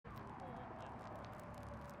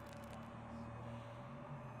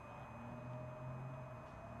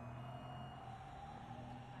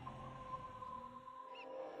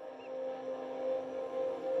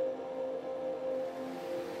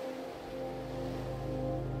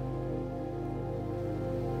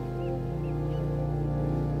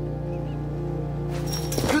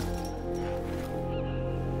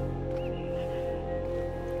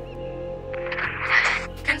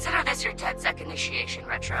initiation,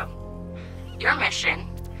 Retro. Your mission,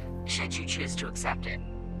 should you choose to accept it,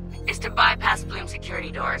 is to bypass Bloom security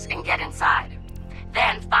doors and get inside.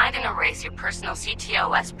 Then find and erase your personal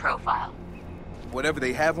CTOS profile. Whatever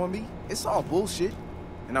they have on me, it's all bullshit.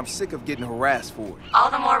 And I'm sick of getting harassed for it. All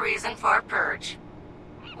the more reason for a purge.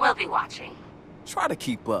 We'll be watching. Try to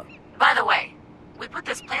keep up. By the way, we put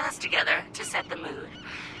this playlist together to set the mood.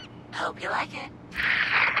 Hope you like it.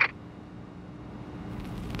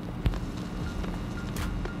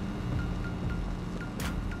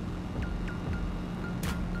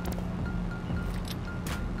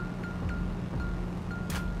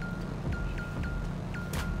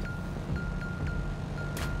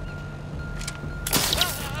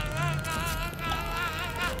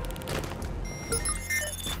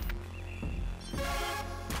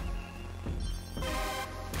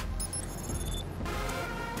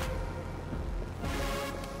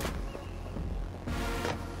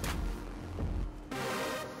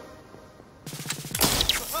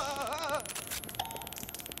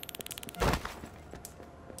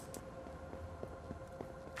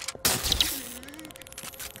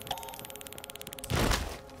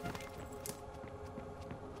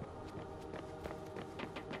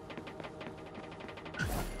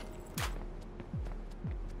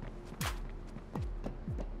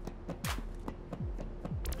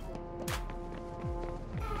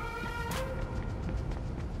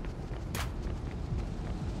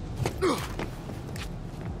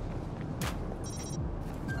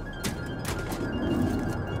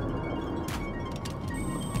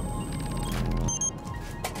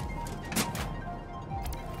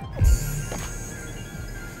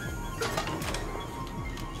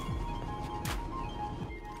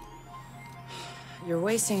 You're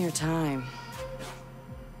wasting your time.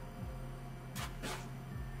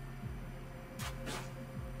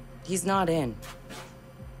 He's not in.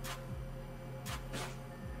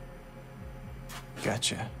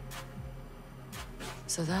 Gotcha.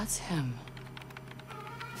 So that's him.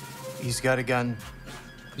 He's got a gun.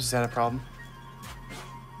 Is that a problem?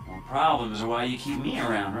 Well, problems are why you keep me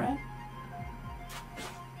around, right?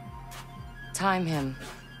 Time him.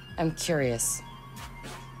 I'm curious.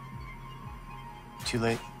 Too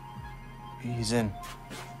late. He's in.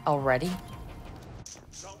 Already?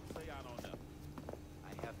 Don't play out on them.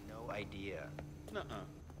 I have no idea. Nuh-uh.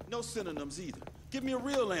 No synonyms either. Give me a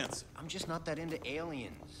real answer. I'm just not that into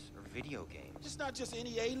aliens or video games. It's not just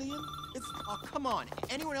any alien. It's... Oh, come on.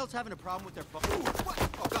 Anyone else having a problem with their phone? Ooh, what?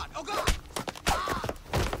 Oh, God. Oh, God!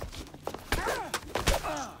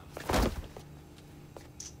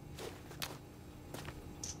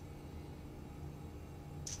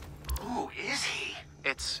 Who is he?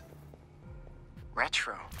 It's...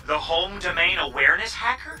 Retro. The home domain awareness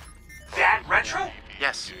hacker? That Retro?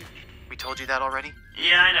 Yes. We told you that already?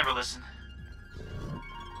 Yeah, I never listen.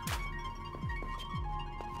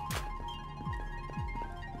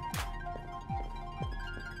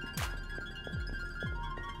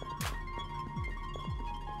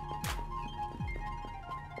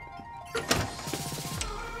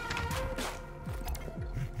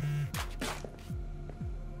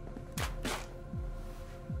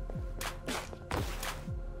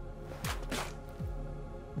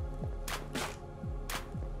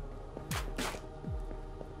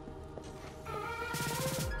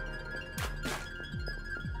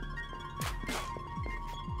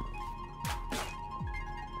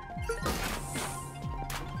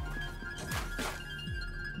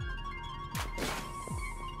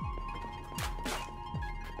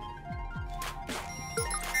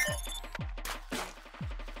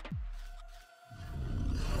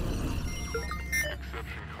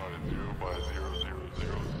 Exception coded 0 by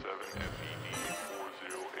 0007 FED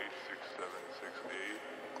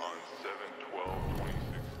 4086768 on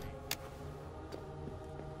 7/12/2016.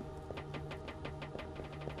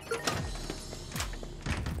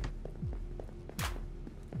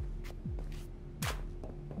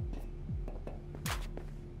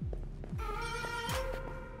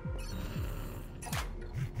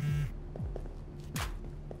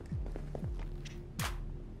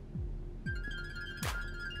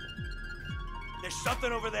 There's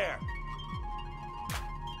something over there.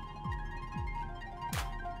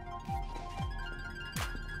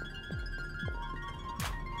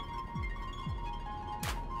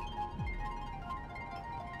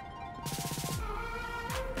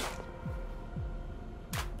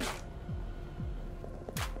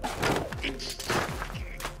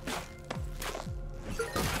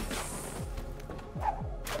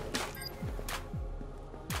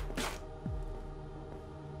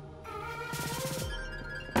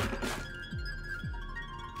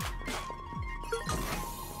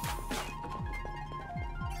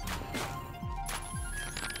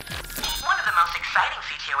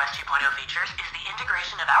 CTOS 2.0 features is the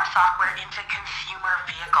integration of our software into consumer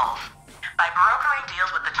vehicles. By brokering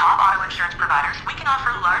deals with the top auto insurance providers, we can offer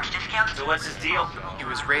large discounts. So what's his deal? He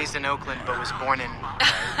was raised in Oakland but was born in...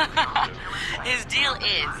 His deal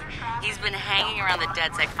is, he's been hanging around the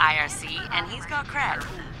DedSec IRC, and he's got cred.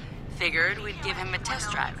 Figured we'd give him a test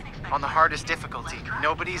drive. on the hardest difficulty.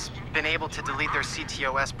 Nobody's been able to delete their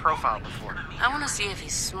CTOS profile before. I want to see if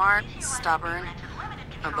he's smart, stubborn,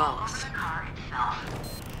 or both.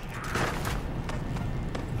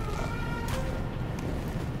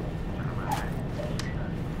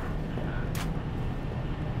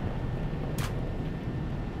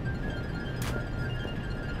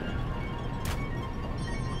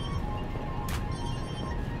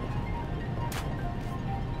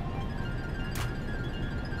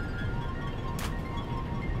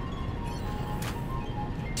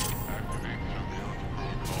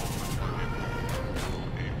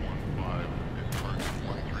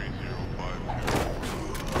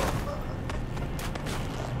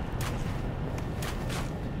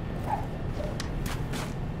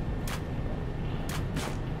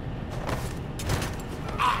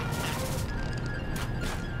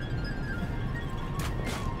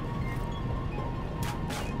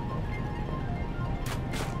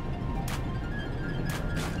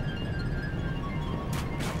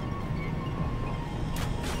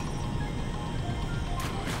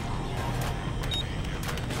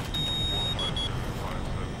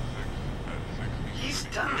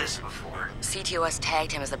 Done this before. CTOS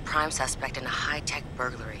tagged him as the prime suspect in a high-tech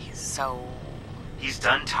burglary, so... He's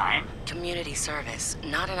done time? Community service.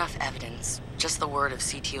 Not enough evidence. Just the word of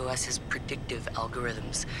CTOS's predictive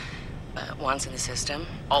algorithms. But once in the system...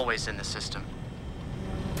 Always in the system.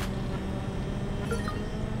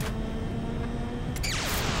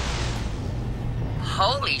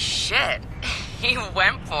 Holy shit! He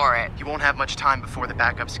went for it. You won't have much time before the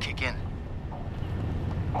backups kick in.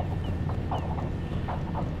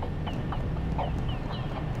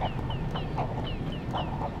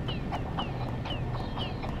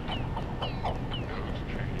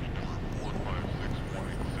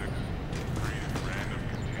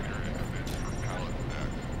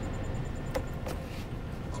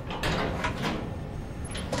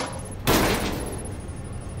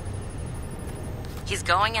 He's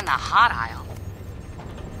going in the hot aisle.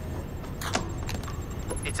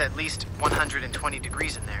 It's at least 120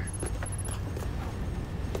 degrees in there.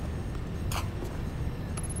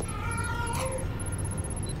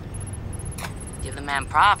 Give the man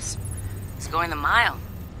props. He's going the mile.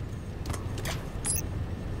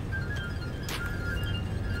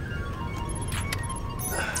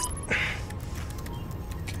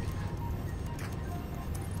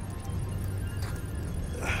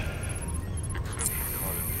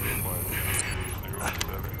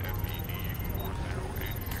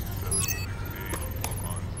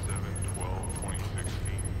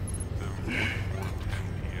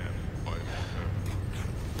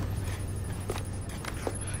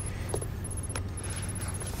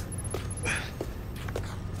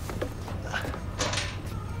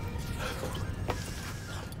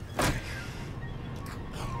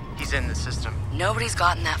 In the system. Nobody's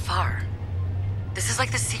gotten that far. This is like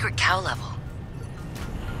the secret cow level.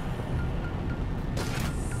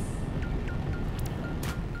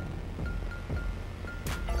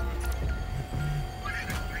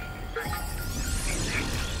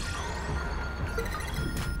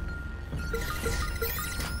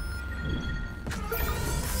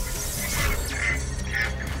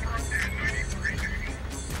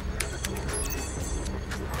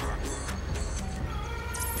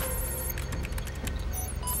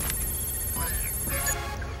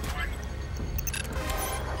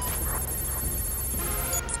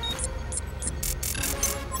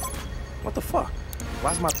 What the fuck?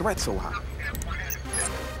 Why's my threat so high?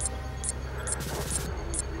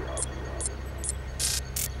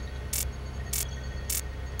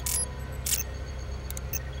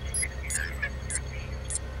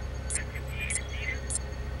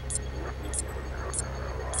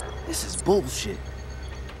 This is bullshit.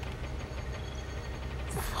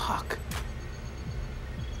 Fuck.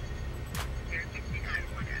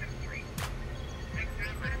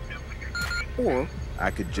 Or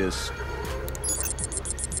I could just...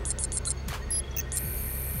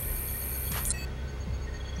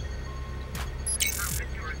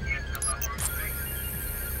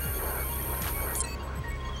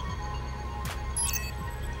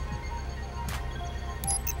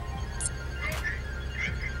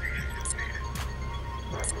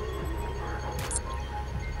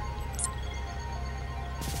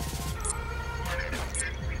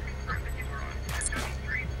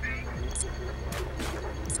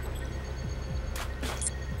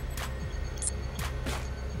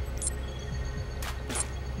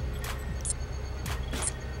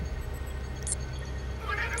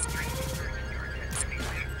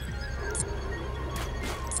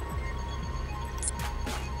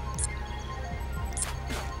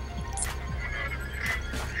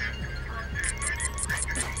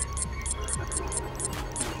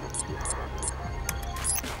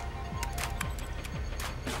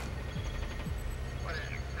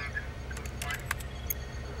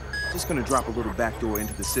 Just gonna drop a little backdoor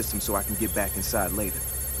into the system so I can get back inside later.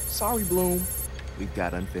 Sorry, Bloom. We've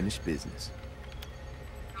got unfinished business.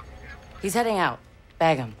 He's heading out.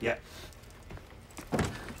 Bag him. Yeah.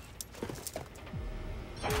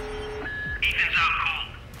 Ethan's out cold.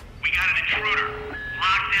 We got an intruder.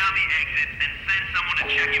 Lock down the exits and send someone to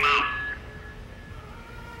check him out.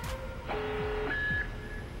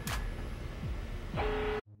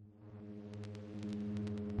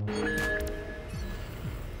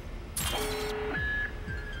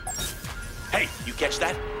 Hey, you catch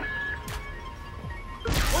that?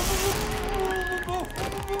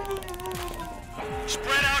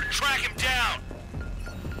 Spread out and track him down.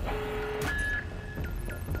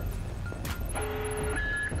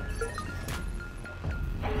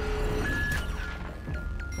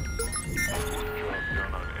 Job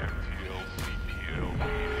done on MTL CPL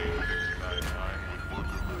B8699 with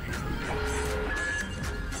worker version 15.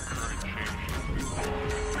 Current changes with all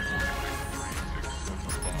 3675.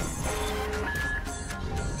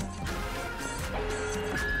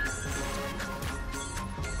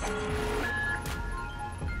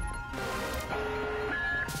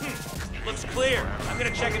 Looks clear. I'm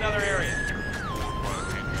gonna check another area.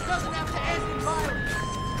 Doesn't have to end in violence.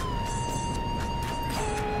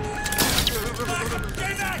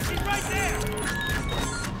 Stay back! He's right there!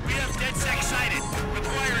 We have DedSec sighted.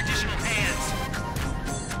 Require additional hands.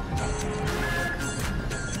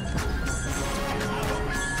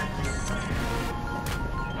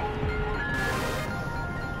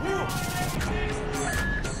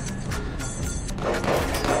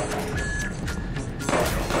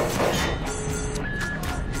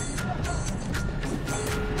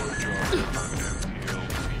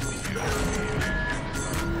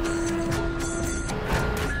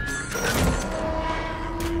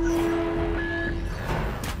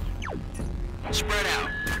 Spread out.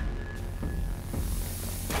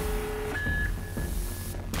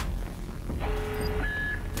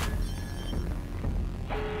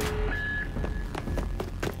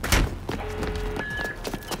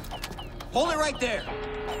 Hold it right there.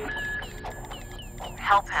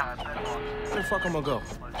 Help him. Where the fuck I'm gonna go?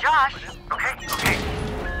 Josh! Okay.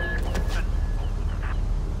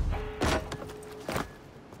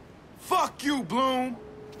 Fuck you, Bloom!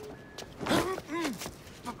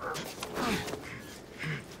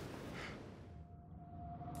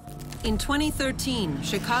 In 2013,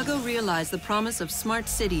 Chicago realized the promise of smart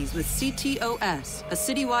cities with CTOS, a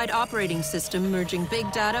citywide operating system merging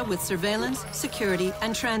big data with surveillance, security,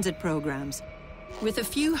 and transit programs. With a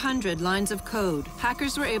few hundred lines of code,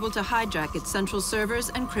 hackers were able to hijack its central servers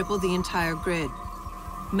and cripple the entire grid.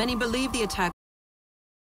 Many believed the attack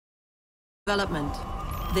was development.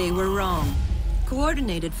 They were wrong.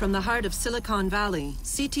 Coordinated from the heart of Silicon Valley,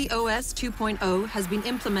 CTOS 2.0 has been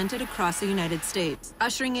implemented across the United States,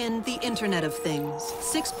 ushering in the Internet of Things.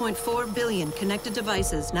 6.4 billion connected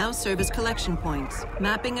devices now serve as collection points,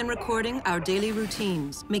 mapping and recording our daily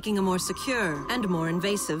routines, making a more secure and more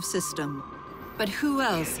invasive system. But who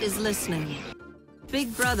else is listening?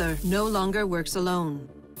 Big Brother no longer works alone.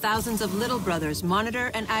 Thousands of little brothers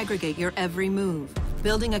monitor and aggregate your every move,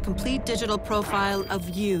 building a complete digital profile of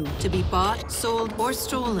you to be bought, sold, or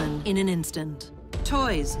stolen in an instant.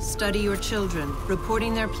 Toys study your children,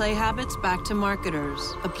 reporting their play habits back to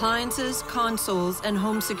marketers. Appliances, consoles, and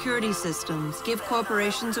home security systems give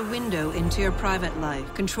corporations a window into your private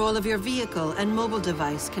life. Control of your vehicle and mobile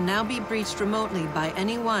device can now be breached remotely by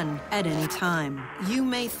anyone at any time. You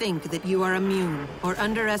may think that you are immune or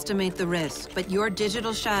underestimate the risk, but your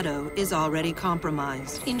digital shadow is already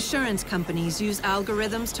compromised. Insurance companies use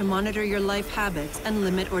algorithms to monitor your life habits and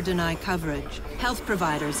limit or deny coverage. Health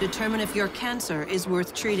providers determine if your cancer is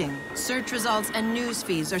worth treating. Search results and news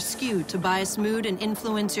feeds are skewed to bias mood and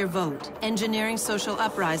influence your vote, engineering social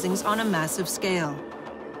uprisings on a massive scale.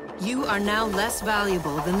 You are now less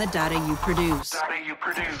valuable than the data you produce.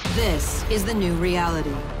 This is the new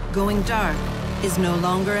reality. Going dark is no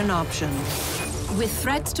longer an option. With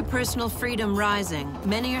threats to personal freedom rising,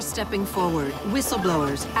 many are stepping forward.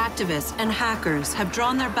 Whistleblowers, activists, and hackers have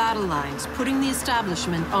drawn their battle lines, putting the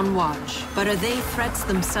establishment on watch. But are they threats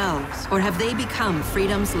themselves, or have they become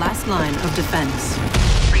freedom's last line of defense?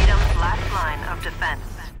 Freedom's last line of defense.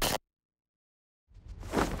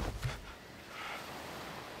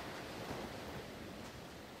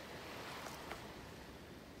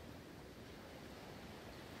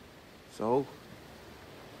 So,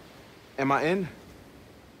 am I in?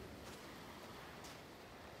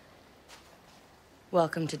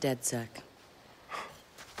 Welcome to DedSec.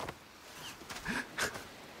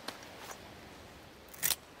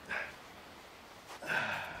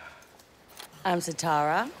 I'm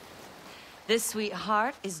Satara. This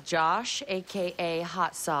sweetheart is Josh, a.k.a.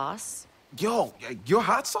 Hot Sauce. Yo, you're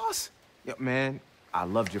hot sauce? Yeah, man, I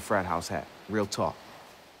loved your frat house hat. Real talk.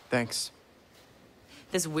 Thanks.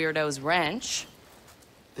 This weirdo's Wrench.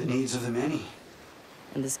 The needs of the many.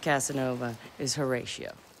 And this Casanova is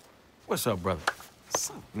Horatio. What's up, brother? What's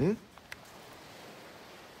up, man?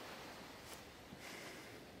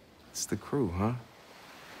 It's the crew, huh?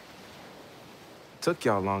 Took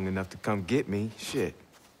y'all long enough to come get me. Shit.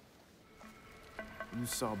 You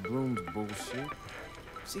saw Bloom's bullshit.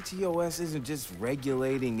 CTOS isn't just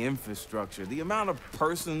regulating infrastructure. The amount of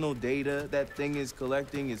personal data that thing is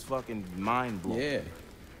collecting is fucking mind-blowing. Yeah.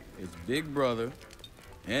 It's Big Brother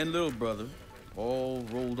and Little Brother all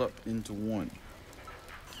rolled up into one.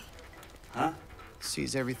 Huh?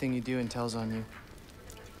 Sees everything you do and tells on you.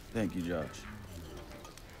 Thank you, Josh.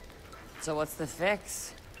 So what's the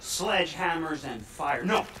fix? Sledgehammers and fire.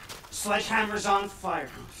 No! Sledgehammers on fire.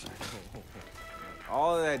 Oh, sorry.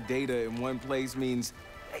 All of that data in one place means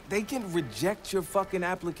they can reject your fucking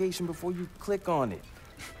application before you click on it.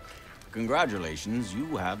 Congratulations,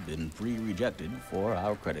 you have been pre-rejected for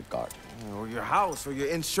our credit card. Or your house, or your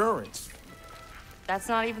insurance. That's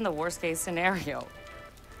not even the worst-case scenario.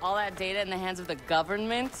 All that data in the hands of the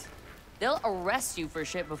government, they'll arrest you for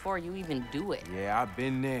shit before you even do it. Yeah, I've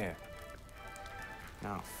been there.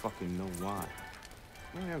 Now I fucking know why.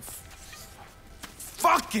 Man,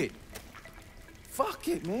 fuck it! Fuck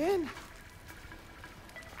it, man.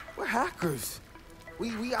 We're hackers.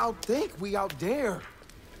 We outthink, we out dare.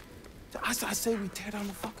 I say we tear down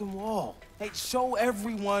the fucking wall. Hey, show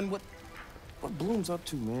everyone what Bloom's up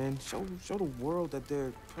to, man. Show the world that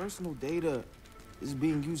their personal data is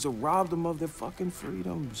being used to rob them of their fucking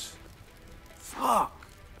freedoms. Fuck.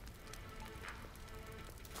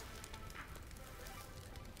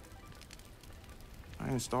 I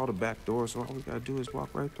installed a back door, so all we gotta do is walk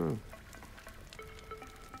right through.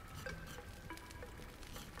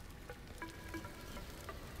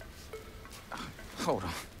 Hold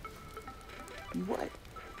on. You what?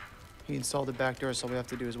 He installed the back door, so all we have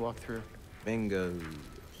to do is walk through. Bingo.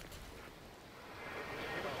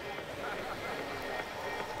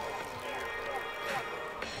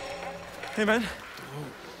 Hey, man.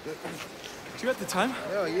 Do you got the time?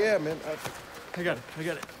 Hell yeah, man. I got it.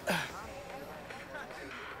 It's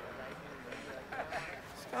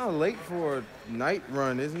kind of late for a night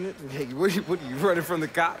run, isn't it? Hey, what are you running from the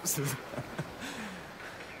cops?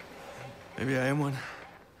 Maybe I am one.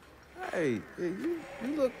 Hey, you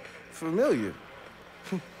look familiar.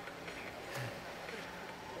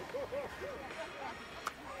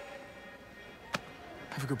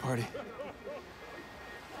 Have a good party.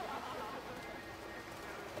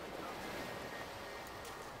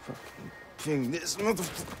 Fucking ping this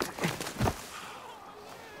motherfucker.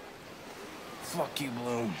 Fuck you,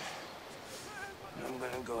 Bloom. I'm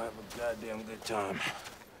gonna go have a goddamn good time.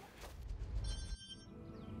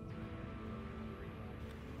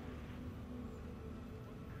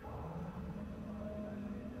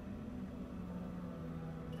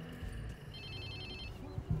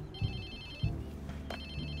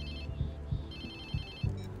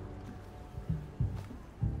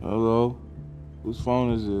 Hello? Whose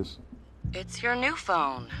phone is this? It's your new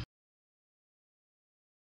phone.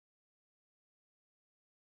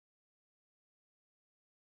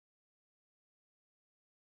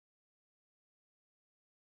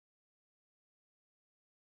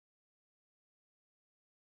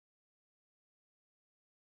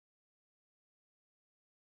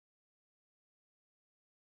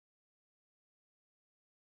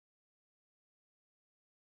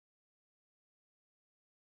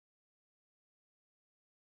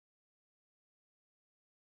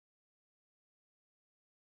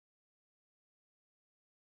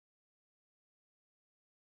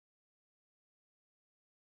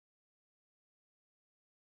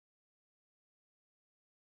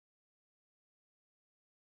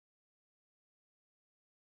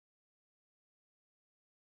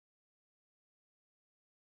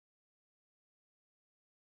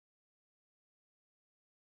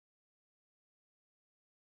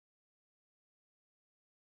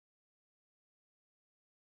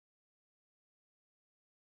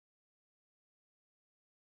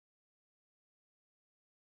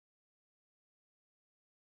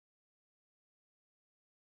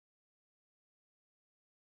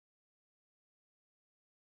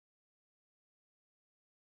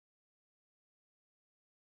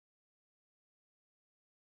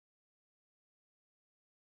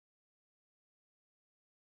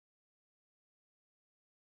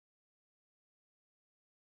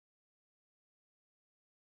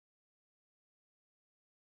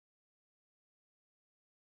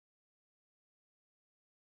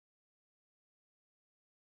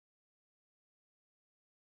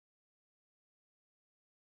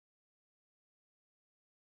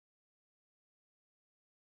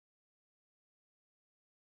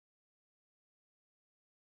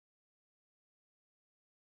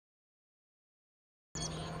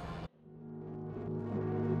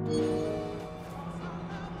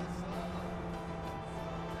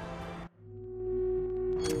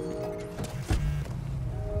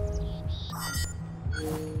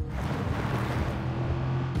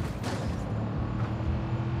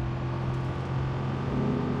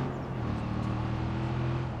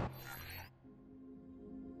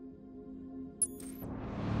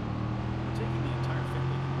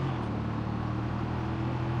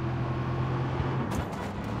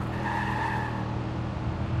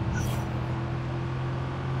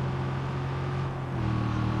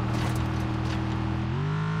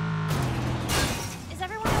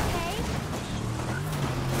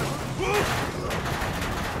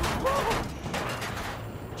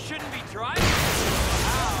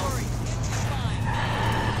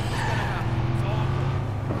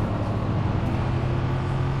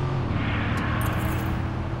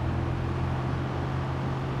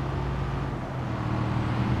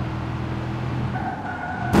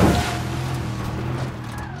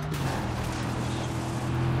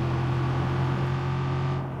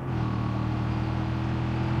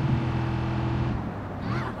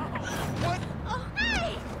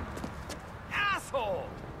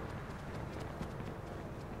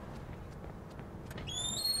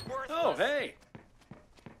 Hey.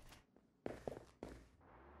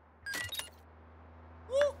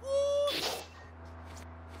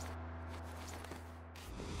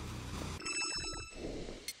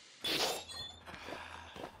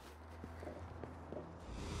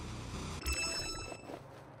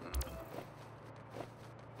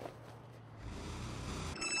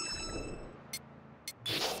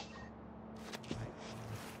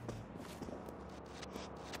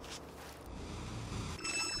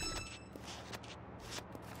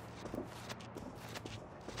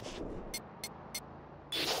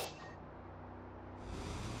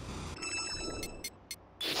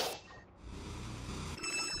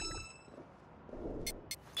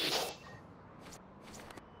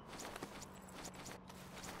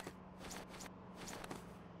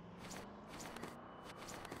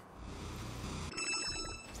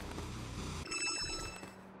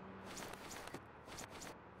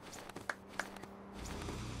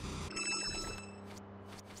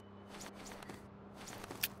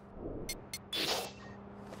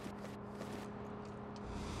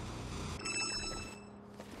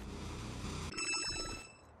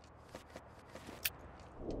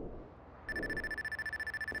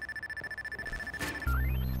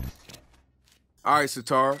 All right,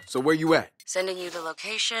 Satara, so where you at? Sending you the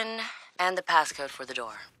location and the passcode for the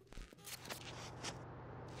door.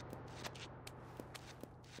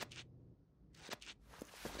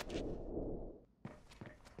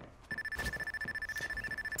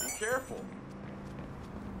 Be careful.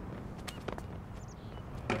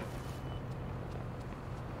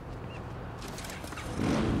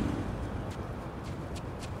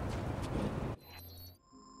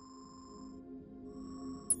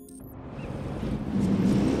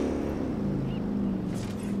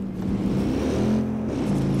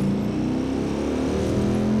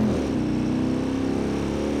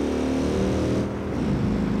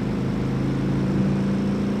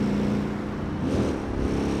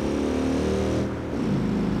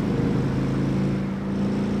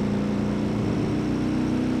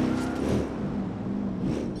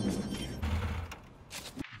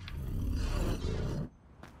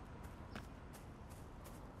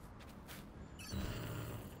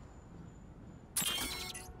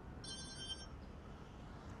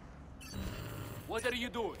 What are you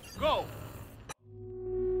doing? Go!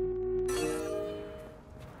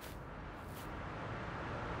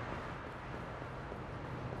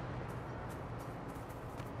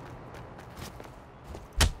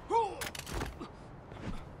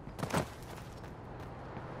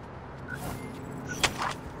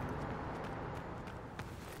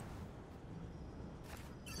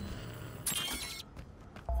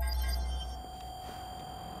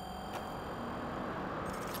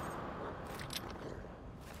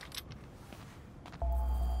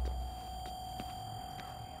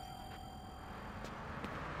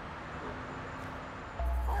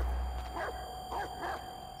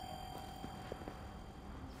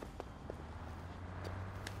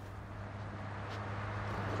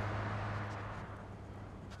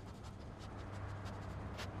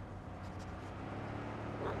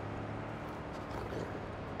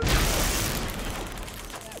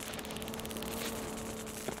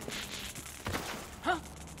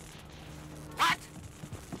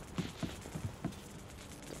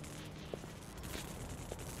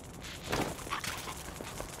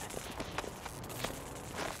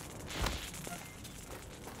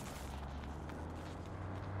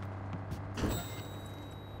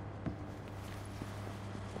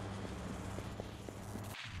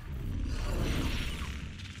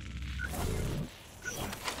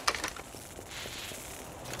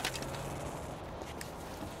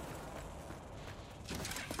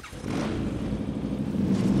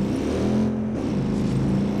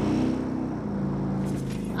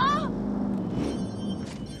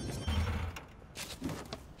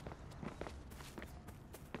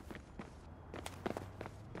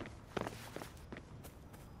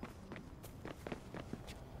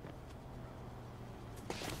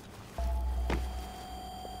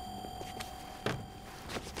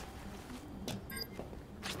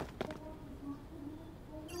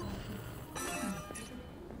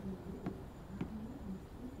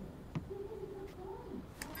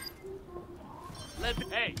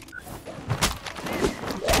 Hey!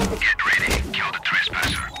 Get ready. Kill the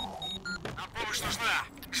trespasser.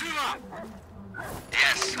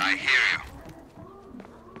 Yes, I hear you.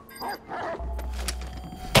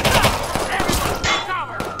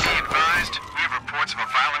 Be advised, we have reports of a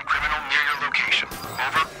violent criminal near your location.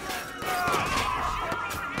 Over.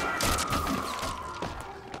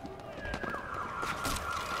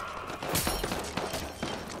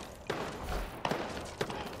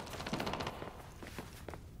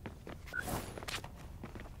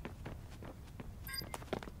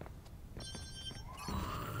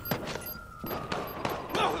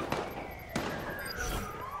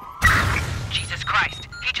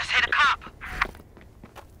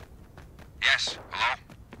 G.E.S. Hello?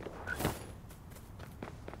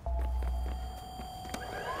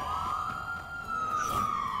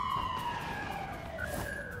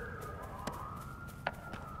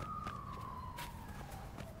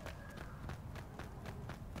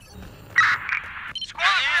 Squad,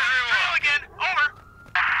 hello again. Over.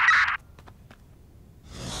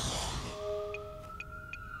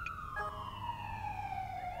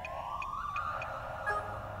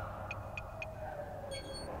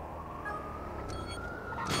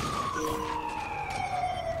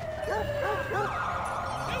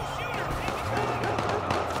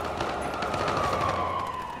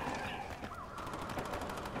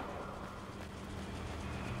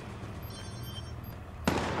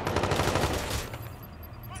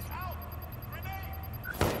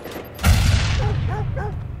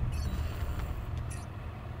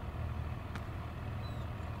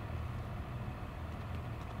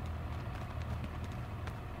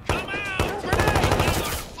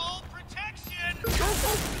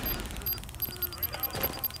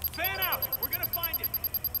 Fan out! We're gonna find him!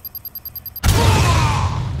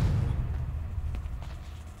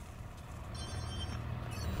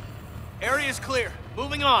 Area's clear.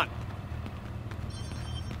 Moving on.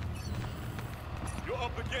 You're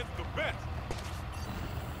up against the best.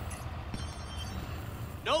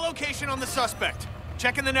 No location on the suspect.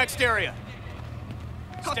 Checking the next area.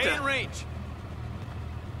 Stay in range.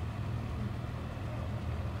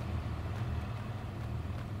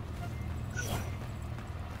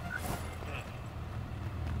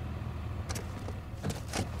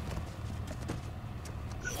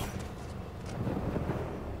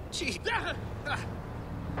 Gee.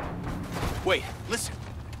 Wait, listen.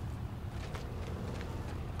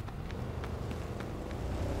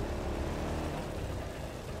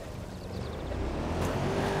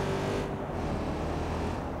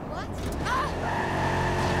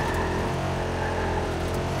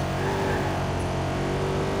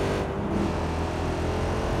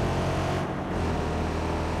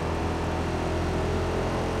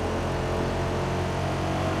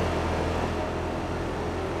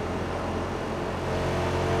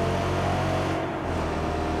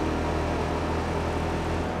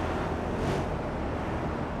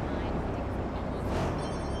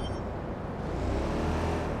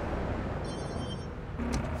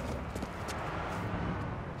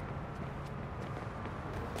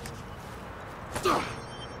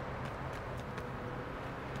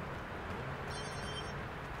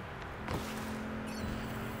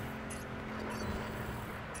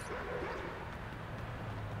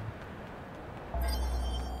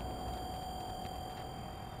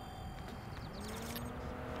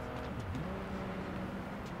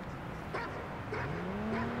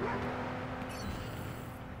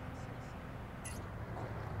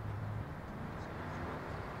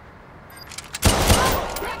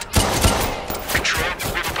 Control,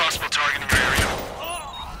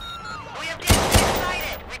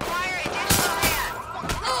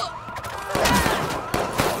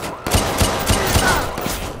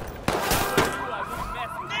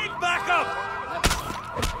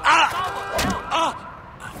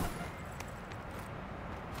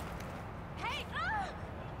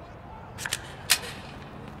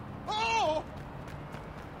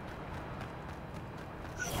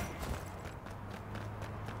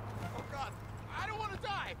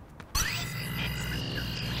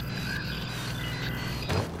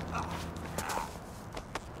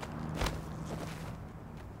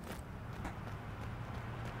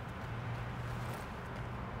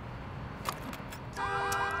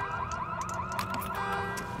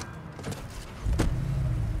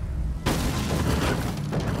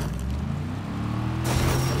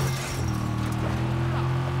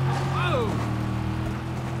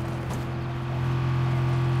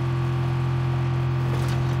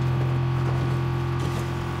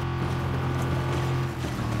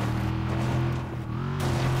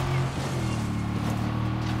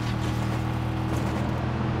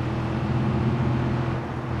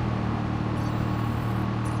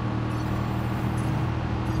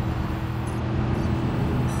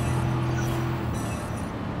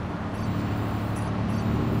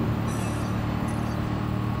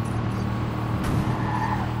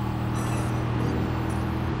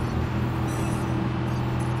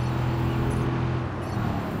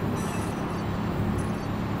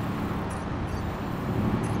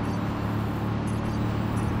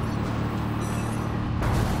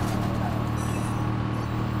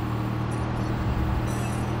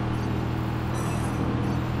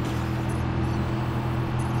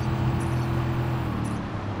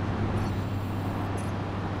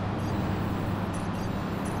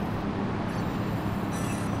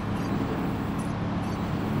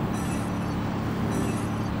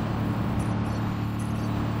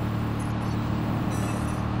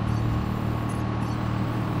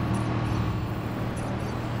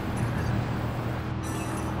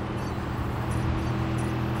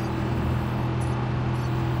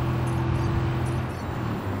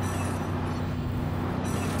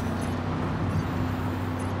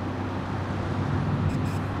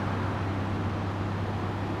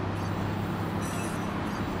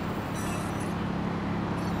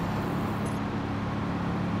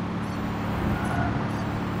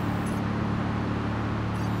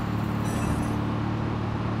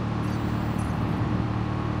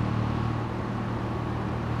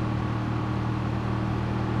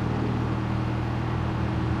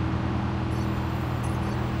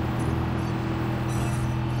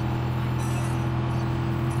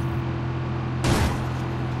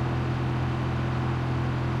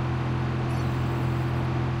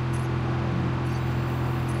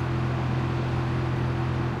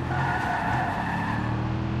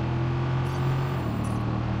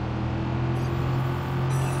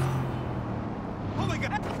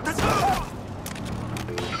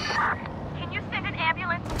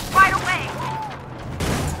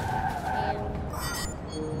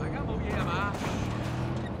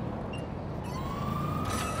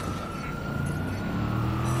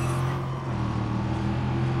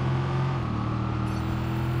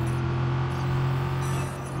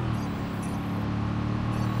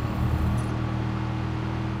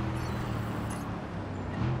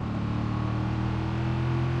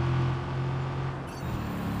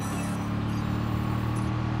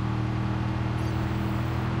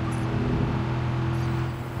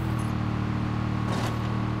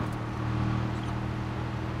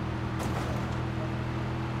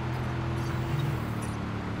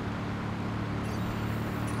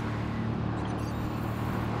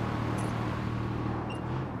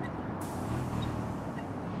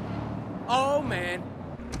 go, man.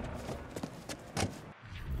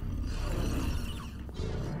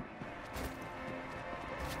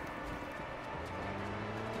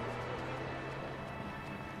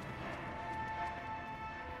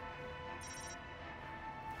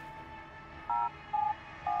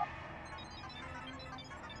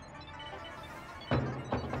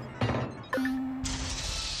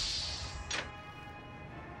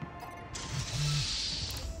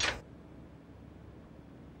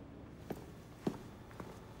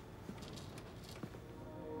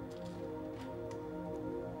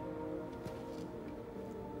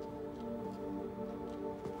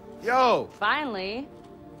 Yo! Finally.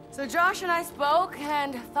 So Josh and I spoke,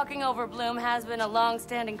 and fucking over Bloom has been a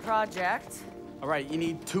long-standing project. All right, you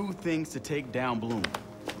need two things to take down Bloom.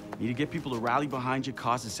 You need to get people to rally behind your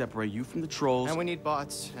cause to separate you from the trolls. And we need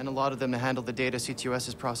bots, and a lot of them to handle the data CTOS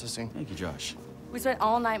is processing. Thank you, Josh. We spent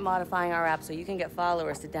all night modifying our app so you can get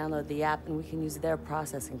followers to download the app, and we can use their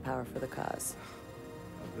processing power for the cause.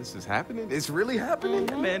 This is happening? It's really happening?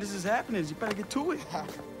 Yeah, man, this is happening. You better get to it.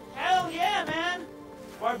 Hell yeah, man!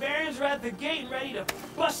 Barbarians are at the gate ready to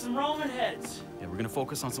bust some Roman heads. Yeah, we're gonna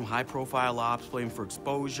focus on some high-profile ops, playing for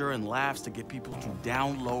exposure and laughs to get people to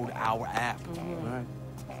download our app. Mm-hmm. All right.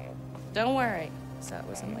 Don't worry. So it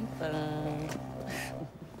wasn't like fun.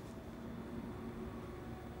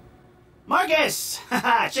 Marcus!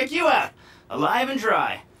 Haha, check you out. Alive and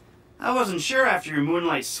dry. I wasn't sure after your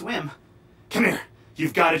moonlight swim. Come here.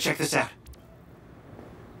 You've got to check this out.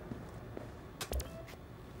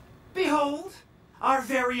 Behold, our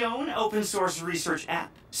very own open source research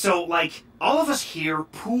app. So, like, all of us here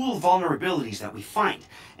pool vulnerabilities that we find,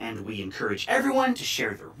 and we encourage everyone to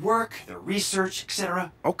share their work, their research,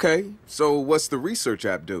 etc. Okay, so what's the research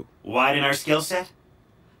app do? Widen our skill set?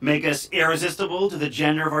 Make us irresistible to the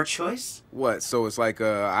gender of our choice? What, so it's like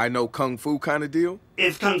a I know Kung Fu kind of deal?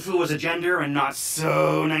 If Kung Fu was a gender and not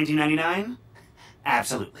so 1999?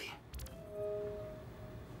 Absolutely.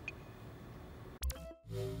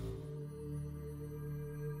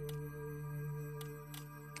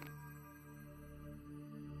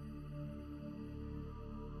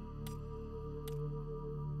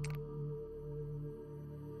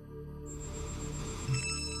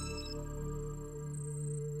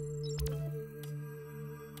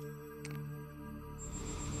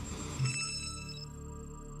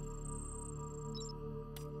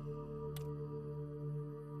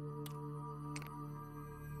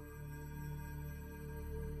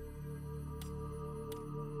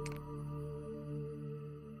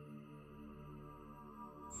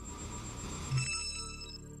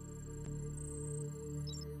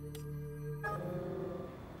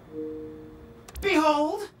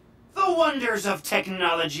 Behold, the wonders of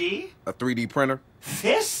technology. A 3D printer?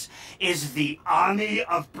 This is the army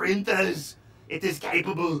of printers. It is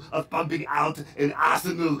capable of pumping out an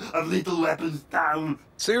arsenal of lethal weapons down.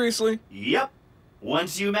 Seriously? Yep.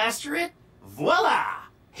 Once you master it, voila!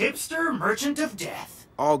 Hipster merchant of death.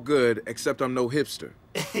 All good, except I'm no hipster.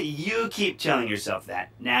 You keep telling yourself that.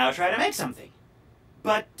 Now try to make something.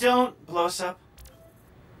 But don't blow us up.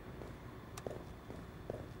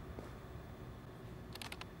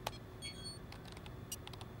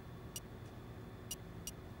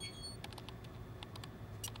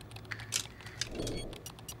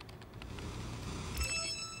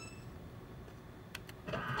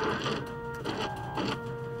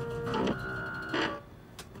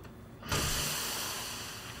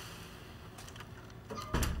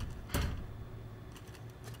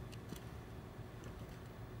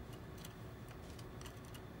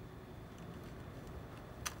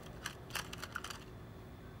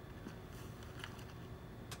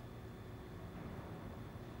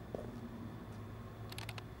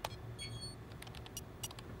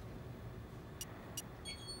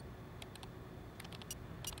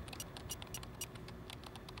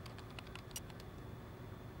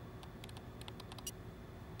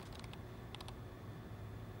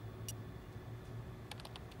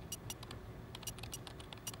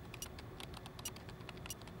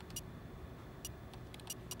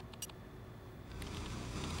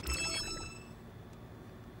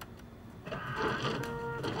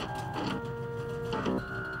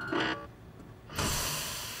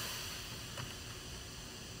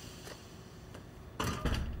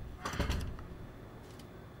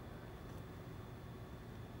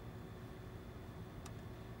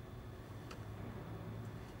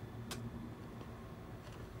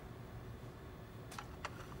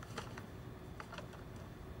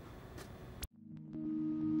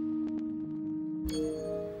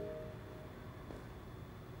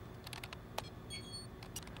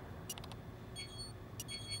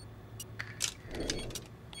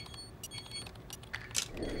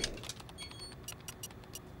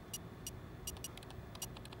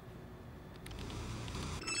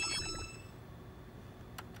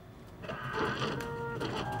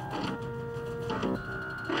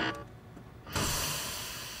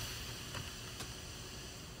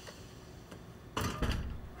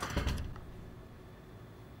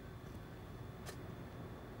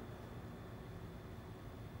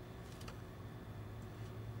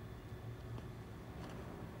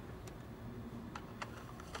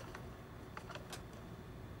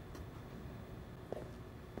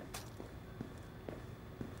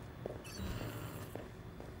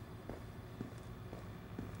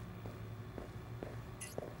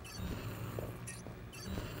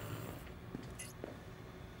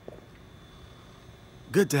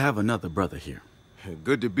 Good to have another brother here.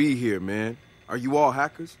 Good to be here, man. Are you all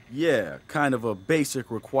hackers? Yeah, kind of a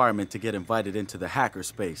basic requirement to get invited into the hacker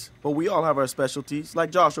space. But we all have our specialties,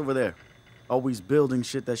 like Josh over there. Always building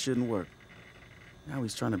shit that shouldn't work. Now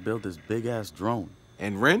he's trying to build this big-ass drone.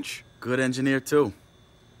 And Wrench? Good engineer, too.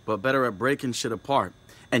 But better at breaking shit apart.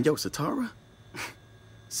 And yo, Satara?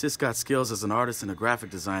 Sis got skills as an artist and a graphic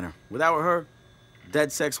designer. Without her,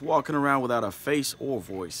 DedSec's walking around without a face or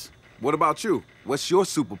voice. What about you? What's your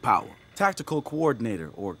superpower? Tactical coordinator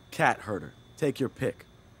or cat herder. Take your pick.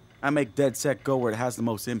 I make DedSec go where it has the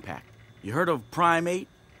most impact. You heard of Prime 8?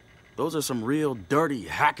 Those are some real dirty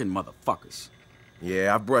hacking motherfuckers.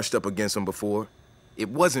 Yeah, I've brushed up against them before. It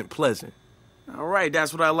wasn't pleasant. All right,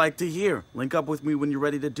 that's what I like to hear. Link up with me when you're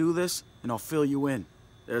ready to do this, and I'll fill you in.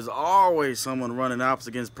 There's always someone running ops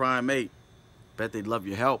against Prime 8. Bet they'd love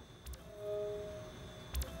your help.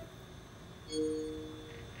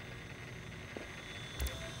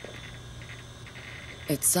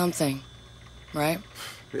 It's something, right?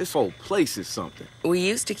 This whole place is something. We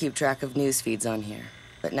used to keep track of news feeds on here,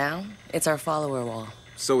 but now it's our follower wall.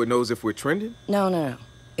 So it knows if we're trending? No.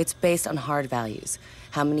 It's based on hard values.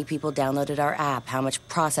 How many people downloaded our app, how much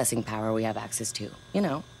processing power we have access to, you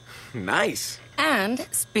know. Nice. And,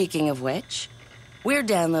 speaking of which, we're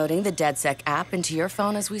downloading the DedSec app into your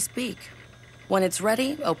phone as we speak. When it's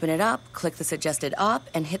ready, open it up, click the suggested op,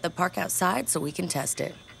 and hit the park outside so we can test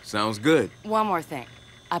it. Sounds good. One more thing.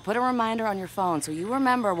 I put a reminder on your phone so you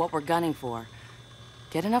remember what we're gunning for.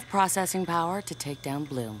 Get enough processing power to take down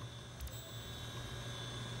Bloom.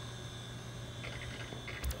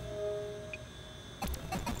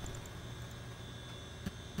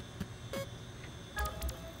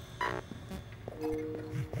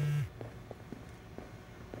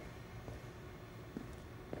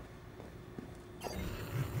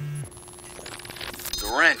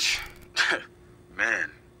 The Wrench. Man,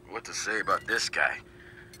 what to say about this guy?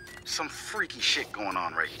 Some freaky shit going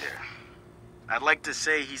on right there. I'd like to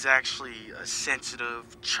say he's actually a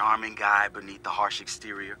sensitive, charming guy beneath the harsh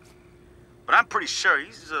exterior. But I'm pretty sure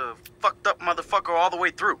he's a fucked up motherfucker all the way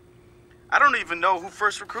through. I don't even know who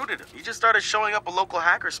first recruited him. He just started showing up at local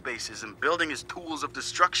hacker spaces and building his tools of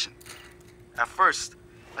destruction. At first,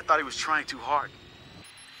 I thought he was trying too hard.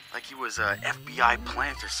 Like he was a FBI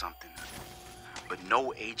plant or something. But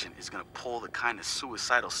no agent is gonna pull the kind of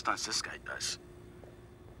suicidal stunts this guy does.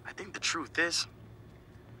 I think the truth is,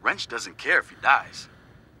 Wrench doesn't care if he dies,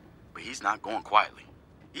 but he's not going quietly.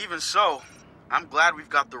 Even so, I'm glad we've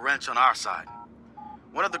got the Wrench on our side.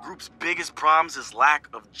 One of the group's biggest problems is lack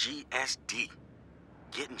of GSD,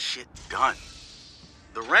 getting shit done.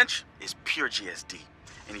 The Wrench is pure GSD,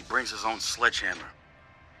 and he brings his own sledgehammer.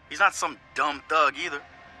 He's not some dumb thug either.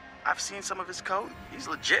 I've seen some of his code. He's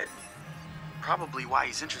legit. Probably why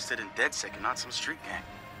he's interested in DedSec and not some street gang.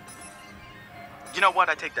 You know what?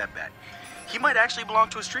 I take that back. He might actually belong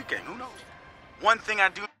to a street gang. Who knows? One thing I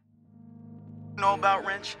do know about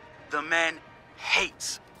Wrench, the man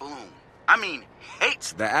hates Bloom. I mean,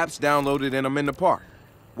 hates. The app's downloaded and I'm in the park.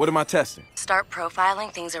 What am I testing? Start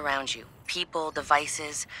profiling things around you. People,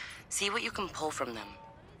 devices. See what you can pull from them.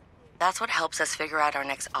 That's what helps us figure out our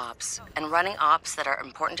next ops. And running ops that are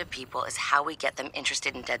important to people is how we get them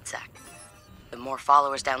interested in DedSec. The more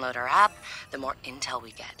followers download our app, the more intel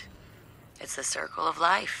we get. It's the circle of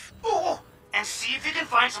life. Oh, and see if you can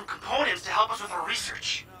find some components to help us with our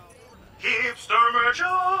research. Hipster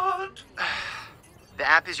merchant! The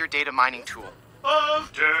app is your data mining tool.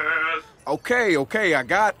 Of death. Okay, I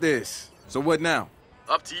got this. So what now?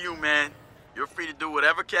 Up to you, man. You're free to do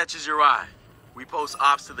whatever catches your eye. We post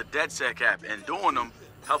ops to the DedSec app, and doing them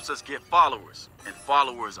helps us get followers. And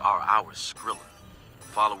followers are our Skrilla.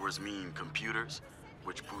 Followers mean computers,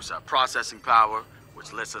 which boosts our processing power,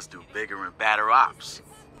 which lets us do bigger and badder ops.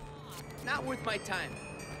 Not worth my time.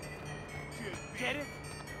 Get it?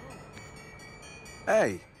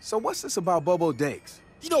 Hey, so what's this about Bobo Dakes?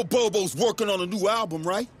 You know Bobo's working on a new album,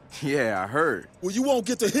 right? Yeah, I heard. Well, you won't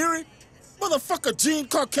get to hear it? Motherfucker Gene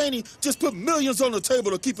Carcani just put millions on the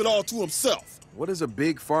table to keep it all to himself. What does a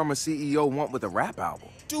big pharma CEO want with a rap album?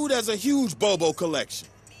 Dude has a huge Bobo collection.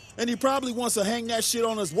 And he probably wants to hang that shit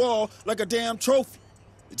on his wall like a damn trophy.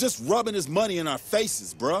 Just rubbing his money in our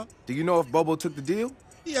faces, bruh. Do you know if Bobo took the deal?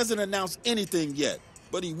 He hasn't announced anything yet,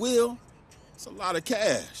 but he will. It's a lot of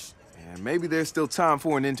cash. And maybe there's still time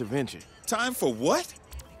for an intervention. Time for what?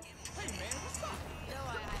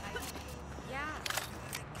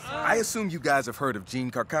 I assume you guys have heard of Gene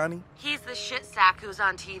Carcani? He's the shit sack who's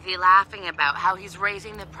on TV laughing about how he's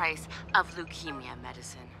raising the price of leukemia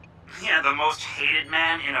medicine. Yeah, the most hated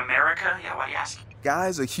man in America? Yeah, why do you ask?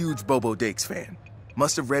 Guy's a huge Bobo Dakes fan.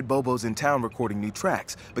 Must have read Bobo's in town recording new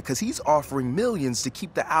tracks, because he's offering millions to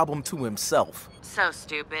keep the album to himself. So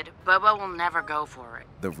stupid. Bobo will never go for it.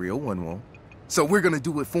 The real one won't. So we're gonna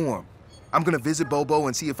do it for him. I'm gonna visit Bobo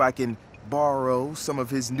and see if I can borrow some of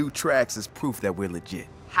his new tracks as proof that we're legit.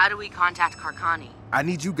 How do we contact Karkani? I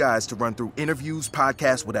need you guys to run through interviews,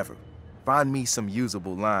 podcasts, whatever. Find me some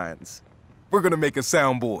usable lines. We're gonna make a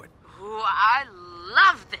soundboard. Ooh, I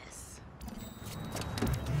love this.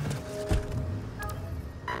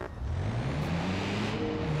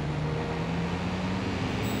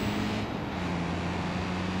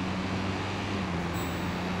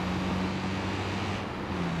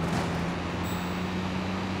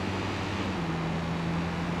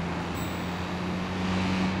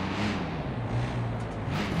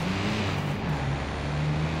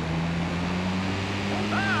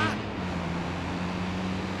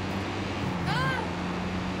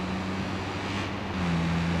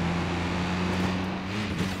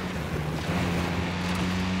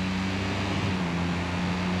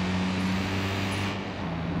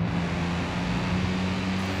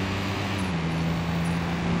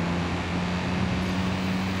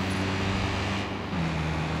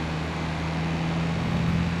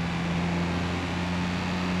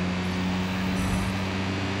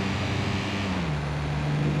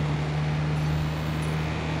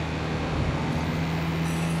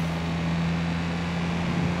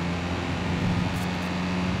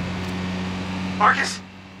 Marcus,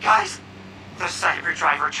 guys, the Cyber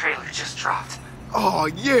Driver trailer just dropped. Oh,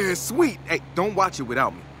 yeah, sweet. Hey, don't watch it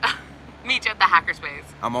without me. Meet you at the hackerspace.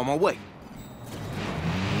 I'm on my way.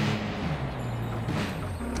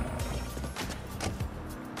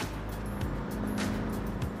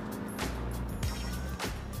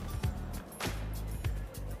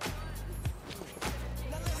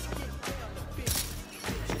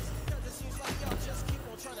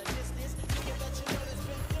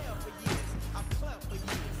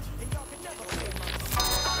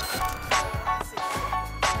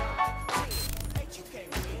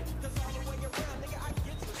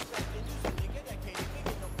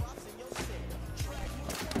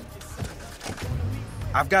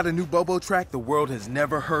 I've got a new Bobo track the world has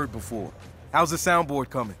never heard before. How's the soundboard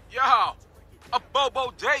coming? Yo, a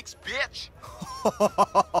Bobo Dakes, bitch.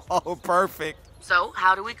 Oh, perfect. So,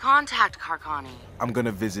 how do we contact Karkani? I'm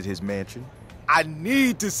gonna visit his mansion. I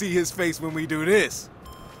need to see his face when we do this.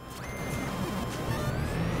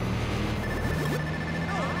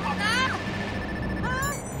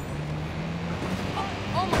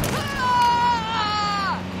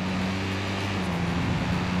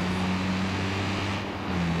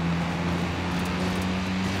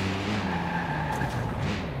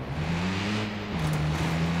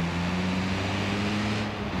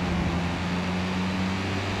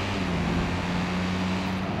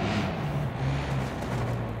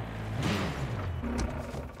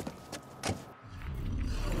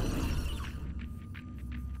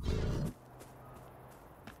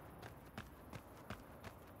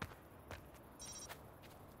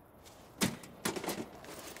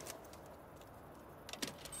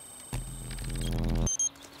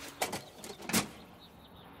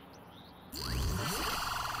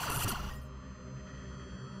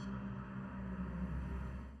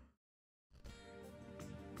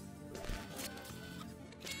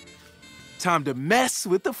 Time to mess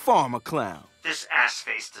with the farmer clown. This ass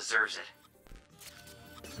face deserves it.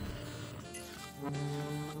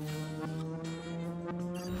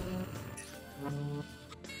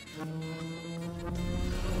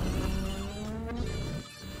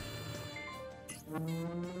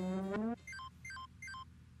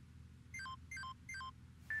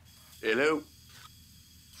 Hello?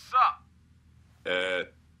 Sup?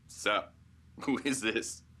 Sup? Who is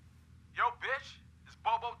this? Yo, bitch, it's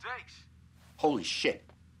Bobo Dakes. Holy shit.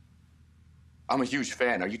 I'm a huge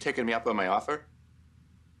fan. Are you taking me up on my offer?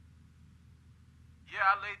 Yeah,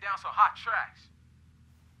 I laid down some hot tracks.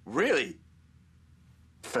 Really?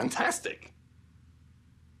 Fantastic.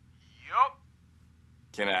 Yup.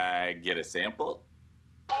 Can I get a sample?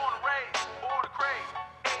 Born to rage, born to crave.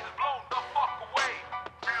 Ain't is blown the fuck away.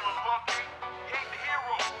 Feeling lucky, you ain't the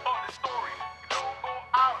hero of the story. You don't go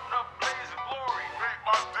out in a blaze of glory. Make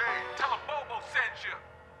my day. Tell a Bobo sent you.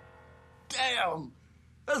 Damn!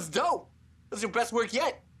 That's dope! That's your best work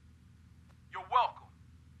yet. You're welcome.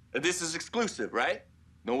 And this is exclusive, right?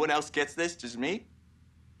 No one else gets this, just me?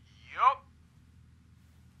 Yup.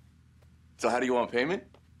 So how do you want payment?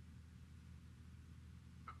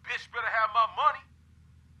 The bitch better have my money.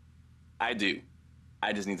 I do.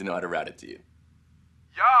 I just need to know how to route it to you.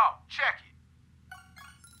 Y'all, check it.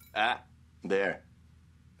 Ah, there.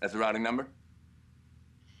 That's the routing number?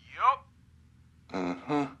 Yup.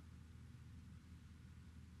 Uh-huh.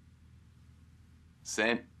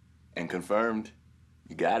 Sent and confirmed.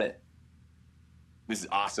 You got it. This is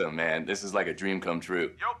awesome, man. This is like a dream come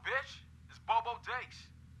true. Yo, bitch, it's Bobo Dakes.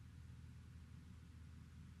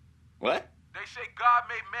 What? They say God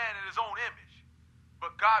made man in his own image,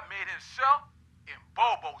 but God made himself in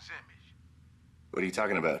Bobo's image. What are you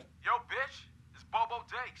talking about? Yo, bitch, it's Bobo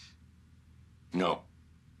Dakes. No.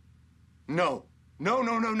 No. No,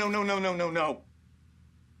 no, no, no, no, no, no, no, no.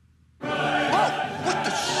 Whoa! What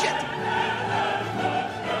the shit?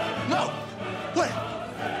 No! What?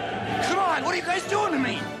 Come on, what are you guys doing to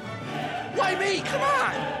me? Why me? Come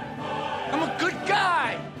on! I'm a good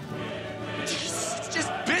guy! Jeez, it's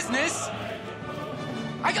just business!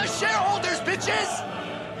 I got shareholders, bitches!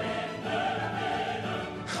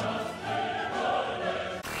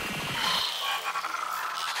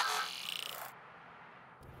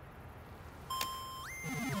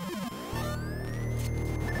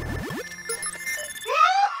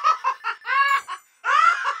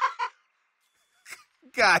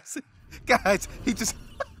 Guys, he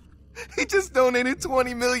just donated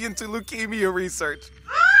 $20 million to leukemia research.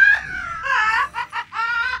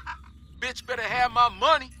 Bitch better have my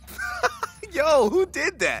money. Yo, who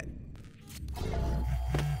did that?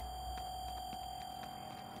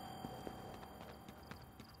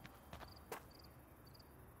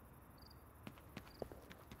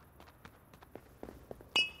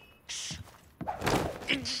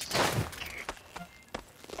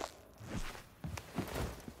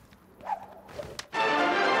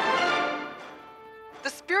 The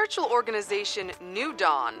spiritual organization New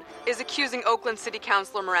Dawn is accusing Oakland City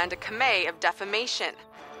Councilor Miranda Kamei of defamation.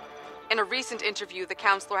 In a recent interview, the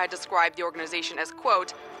councilor had described the organization as,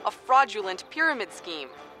 quote, a fraudulent pyramid scheme.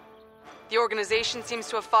 The organization seems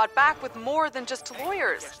to have fought back with more than just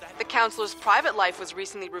lawyers. The councilor's private life was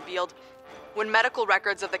recently revealed when medical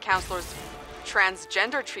records of the councilor's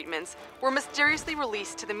transgender treatments were mysteriously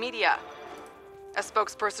released to the media. A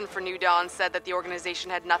spokesperson for New Dawn said that the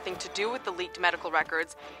organization had nothing to do with the leaked medical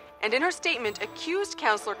records, and in her statement accused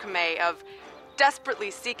Councilor Kamei of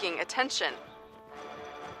desperately seeking attention.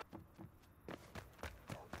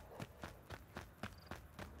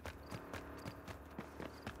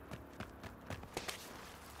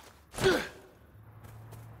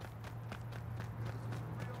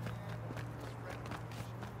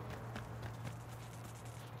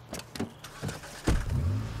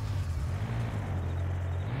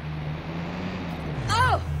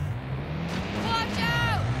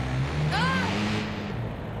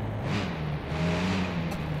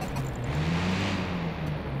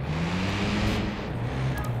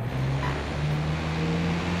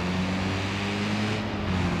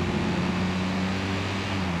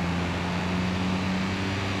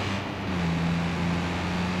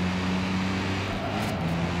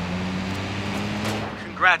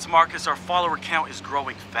 Congrats, Marcus. Our follower count is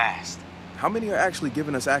growing fast. How many are actually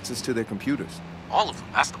giving us access to their computers? All of them.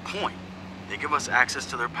 That's the point. They give us access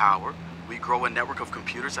to their power. We grow a network of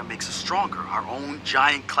computers that makes us stronger. Our own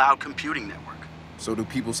giant cloud computing network. So do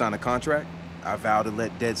people sign a contract? I vow to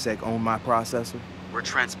let DedSec own my processor? We're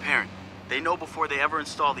transparent. They know before they ever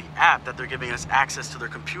install the app that they're giving us access to their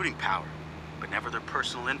computing power, but never their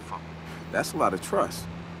personal info. That's a lot of trust.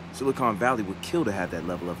 Silicon Valley would kill to have that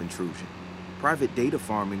level of intrusion. Private data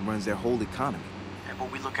farming runs their whole economy. Yeah,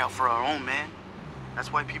 but we look out for our own, man.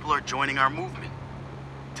 That's why people are joining our movement.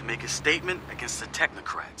 To make a statement against the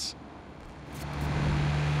technocrats.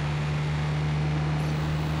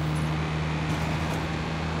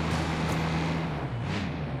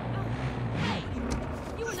 Hey,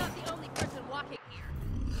 you are not the only person walking here.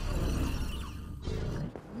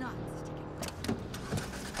 Not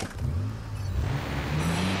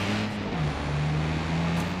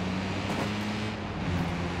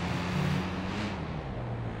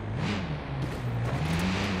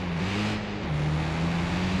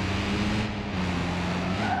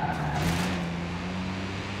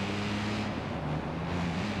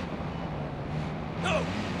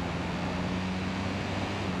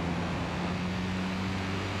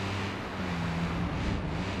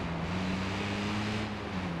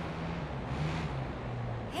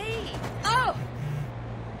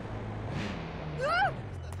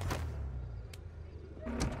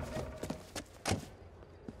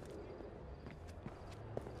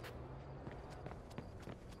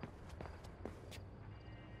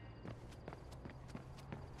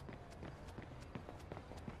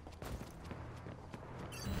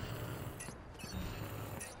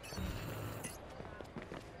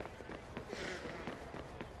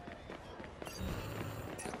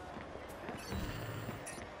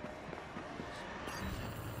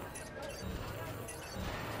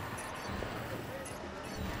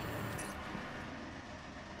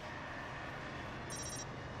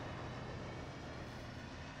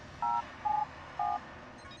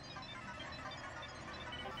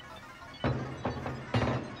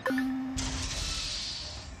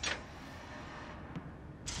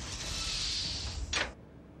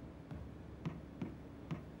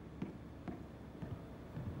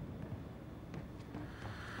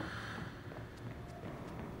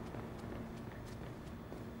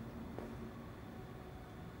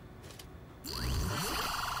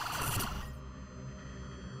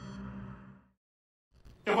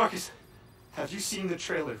Yo, Marcus, have you seen the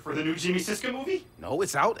trailer for the new Jimmy Siska movie? No,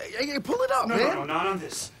 it's out. Hey, pull it up, No, man. no, not on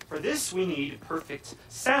this. For this, we need perfect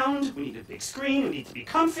sound, we need a big screen, we need to be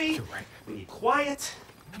comfy, You're right. we need quiet.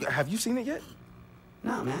 Have you seen it yet?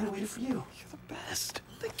 No, man, I waited for you. You're the best.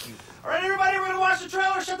 Thank you. All right, everybody, we're gonna watch the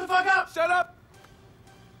trailer. Shut the fuck up. Shut up.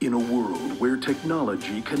 In a world where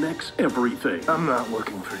technology connects everything. I'm not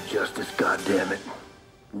looking for justice, goddammit.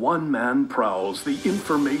 One man prowls the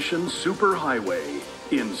information superhighway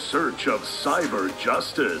in search of cyber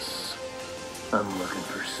justice. I'm looking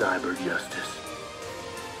for cyber justice.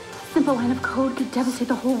 Simple line of code could devastate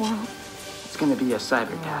the whole world. It's gonna be a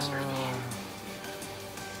cyber catastrophe.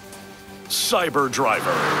 Cyber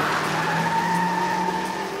Driver.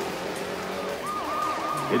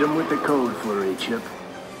 Hit him with the code flurry, Chip.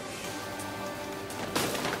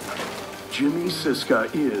 Jimmy Siska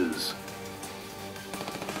is...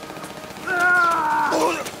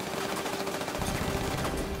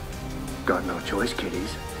 Got no choice,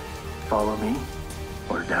 kiddies. Follow me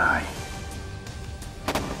or die.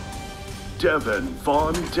 Devin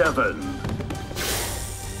Von Devin.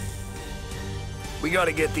 We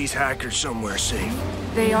gotta get these hackers somewhere safe.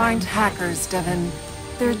 They aren't hackers, Devin.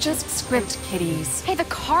 They're just script kiddies. Hey, the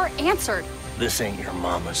car answered. This ain't your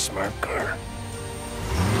mama's smart car.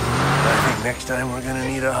 I think next time we're gonna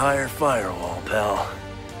need a higher firewall, pal.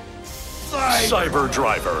 Cyber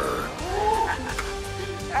Driver.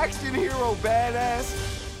 Action hero,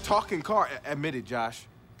 badass. Talking car. Admit it, Josh.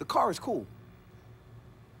 The car is cool.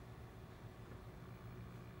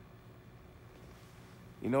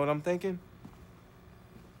 You know what I'm thinking?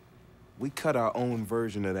 We cut our own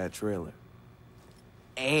version of that trailer.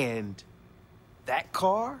 And that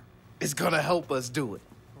car is gonna help us do it.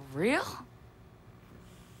 Real?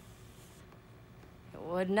 It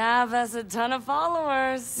wouldn't have us a ton of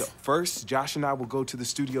followers. Yo, first, Josh and I will go to the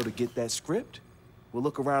studio to get that script. We'll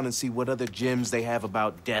look around and see what other gems they have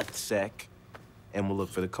about DeathSec, and we'll look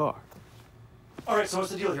for the car. All right, so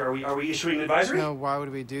what's the deal here? Are we issuing an advisory? No, why would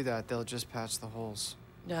we do that? They'll just patch the holes.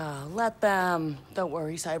 No, let them. Don't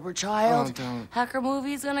worry, cyber child. Oh, don't. Hacker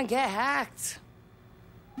movie's gonna get hacked.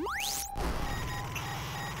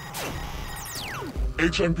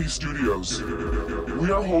 HMP Studios.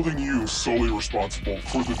 We are holding you solely responsible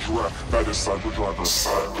for the dreck that is Cyber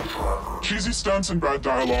Driver. Cheesy stunts and bad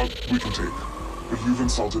dialogue, we can take. But you've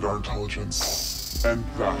insulted our intelligence, and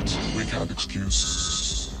that we can't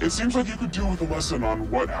excuse. It seems like you could do with a lesson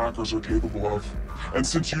on what hackers are capable of. And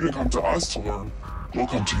since you didn't come to us to learn, we'll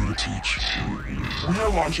come to you to teach. We are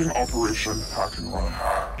launching Operation Hack and Run.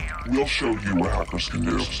 We'll show you what hackers can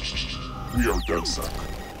do. We are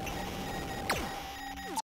DeadSec.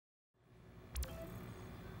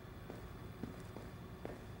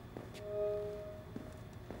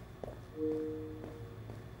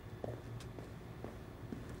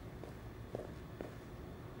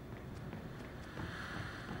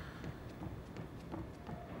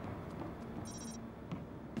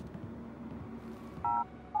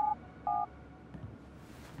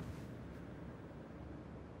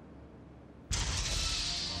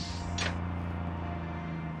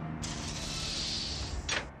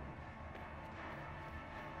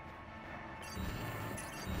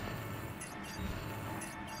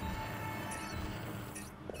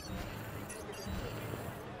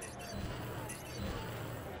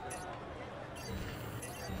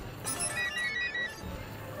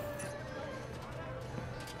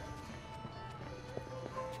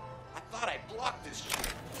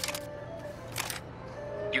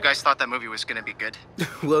 You guys thought that movie was gonna be good?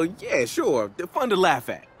 Well, yeah, sure. They're fun to laugh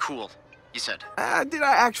at. Cool, you said. Did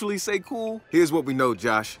I actually say cool? Here's what we know,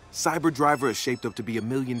 Josh. Cyber Driver is shaped up to be $1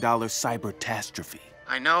 million cyber-tastrophe.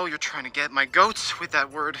 I know you're trying to get my goats with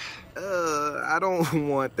that word. I don't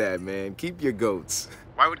want that, man. Keep your goats.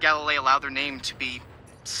 Why would Galilei allow their name to be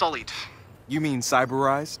sullied? You mean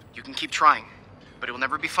cyberized? You can keep trying, but it will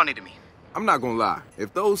never be funny to me. I'm not gonna lie.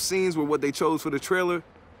 If those scenes were what they chose for the trailer,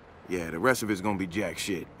 yeah, the rest of it's gonna be jack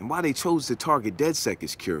shit. And why they chose to target DeadSec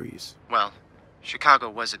is curious. Well, Chicago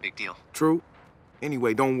was a big deal. True.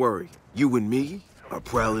 Anyway, don't worry. You and me are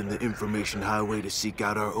prowling the information highway to seek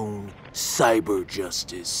out our own cyber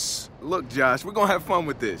justice. Look, Josh, we're gonna have fun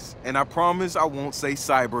with this. And I promise I won't say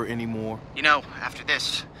cyber anymore. You know, after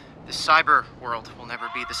this, the cyber world will never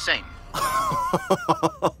be the same.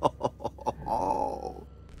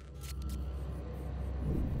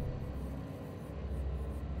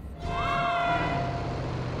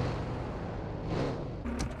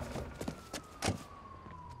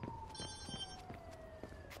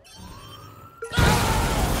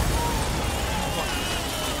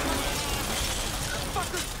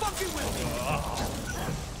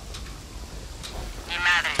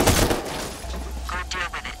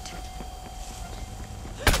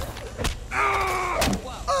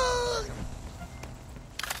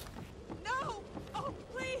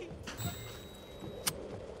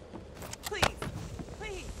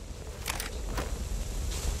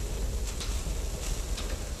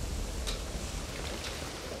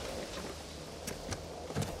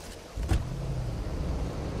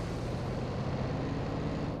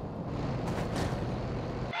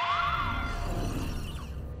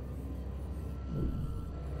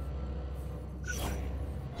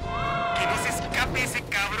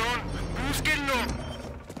 ¡Búsquenlo!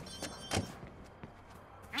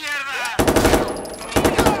 ¡Mierda!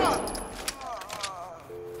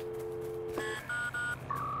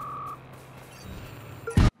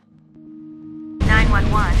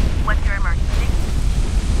 911, what's your emergency?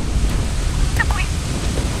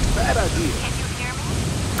 Bad idea. Can you hear me?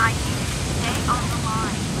 I need you to stay on the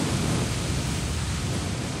line.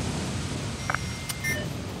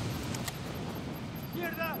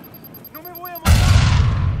 ¡Mierda! ¡No me voy a matar!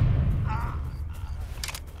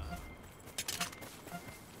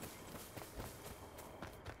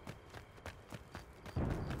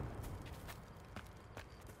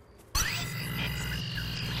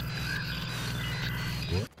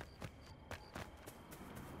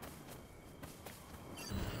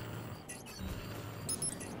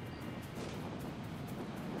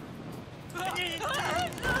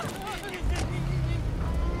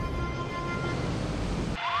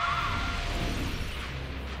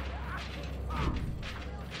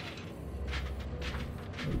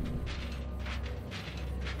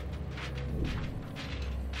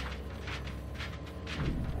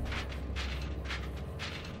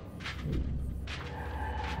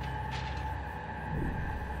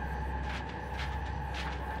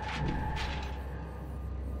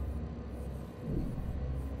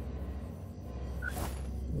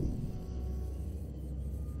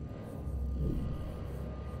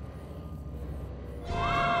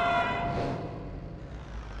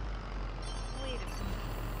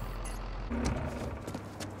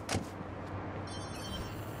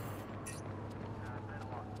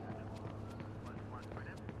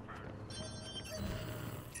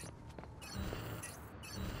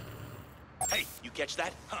 Hey, you catch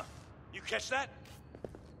that? Huh? You catch that?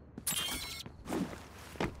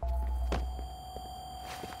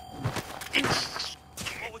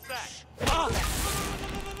 What was that? Ah!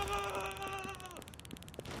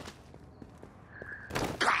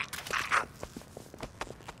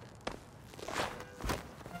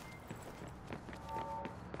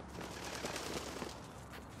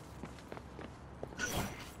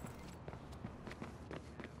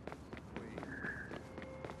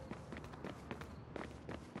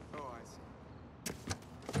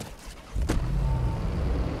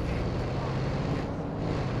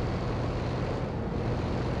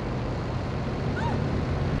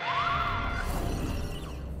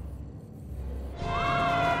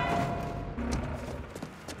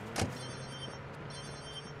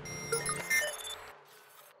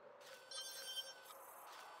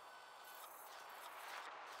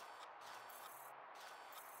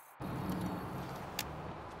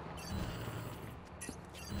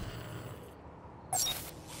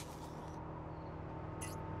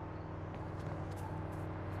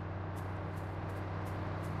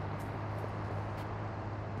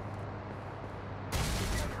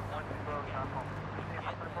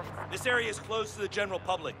 This area is closed to the general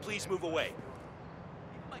public. Please move away.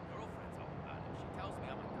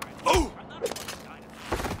 Oh!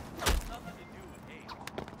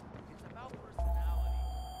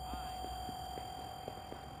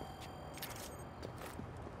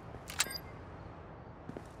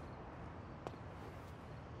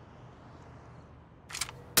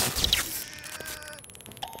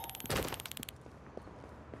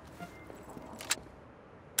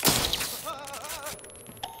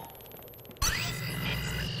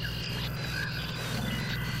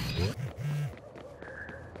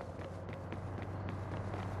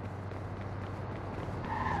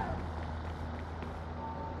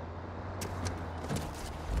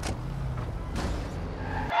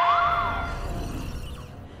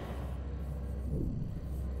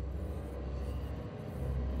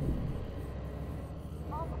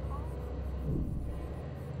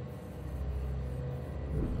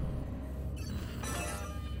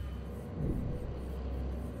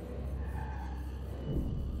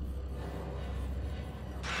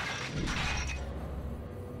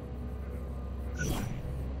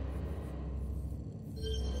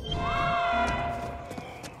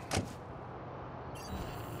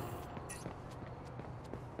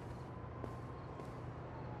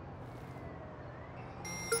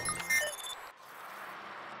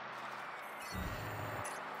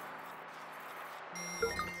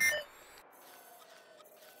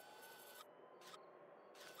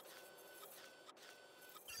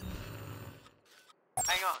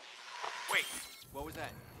 Hang on. Wait, what was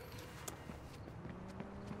that?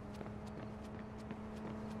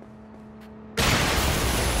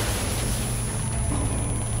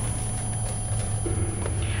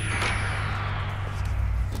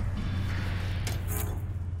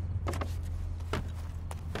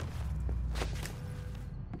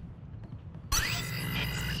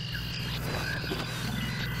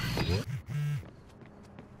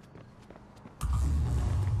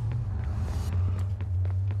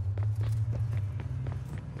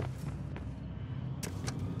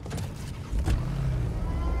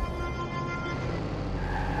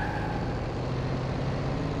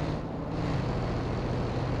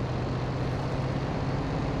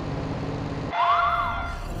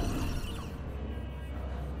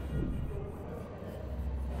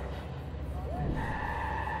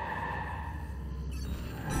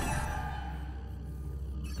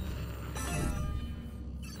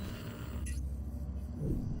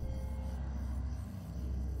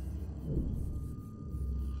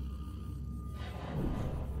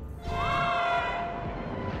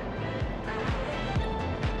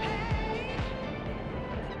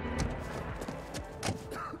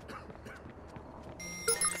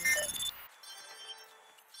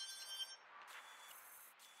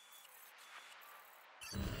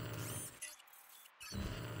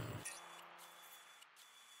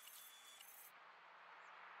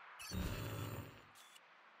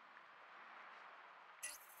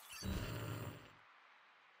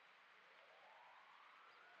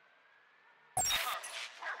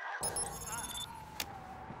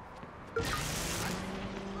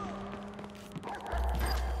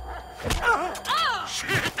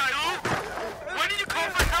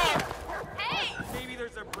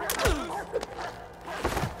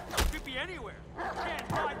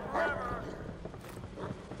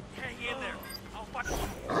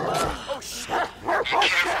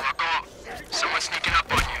 Someone's sneaking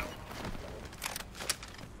up on you.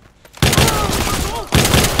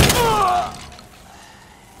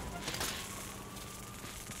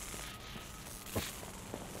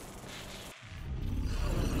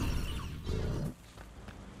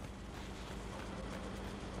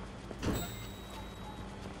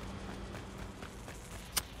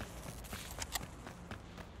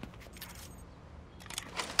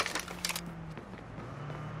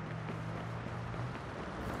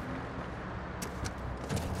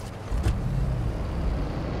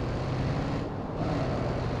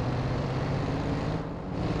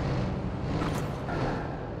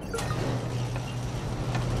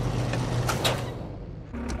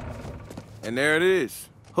 And there it is,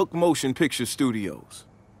 Hook Motion Picture Studios.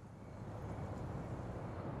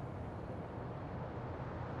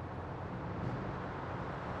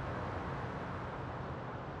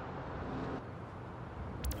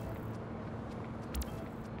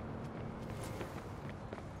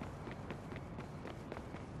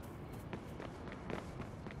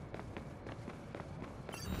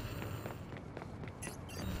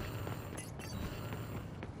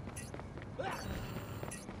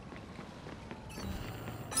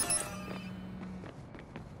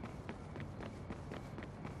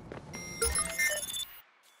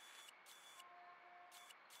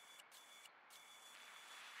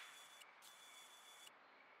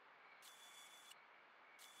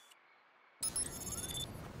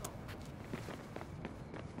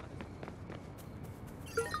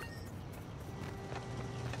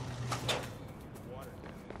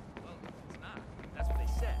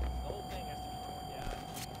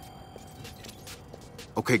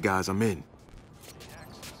 Okay, guys, I'm in.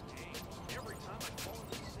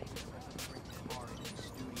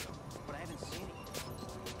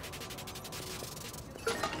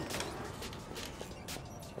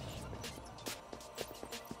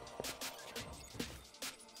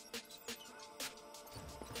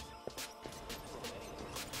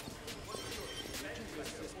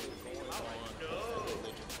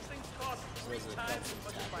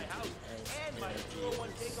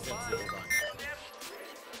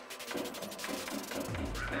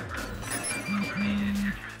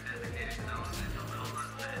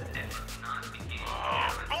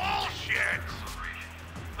 Bullshit!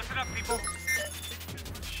 Listen up, people.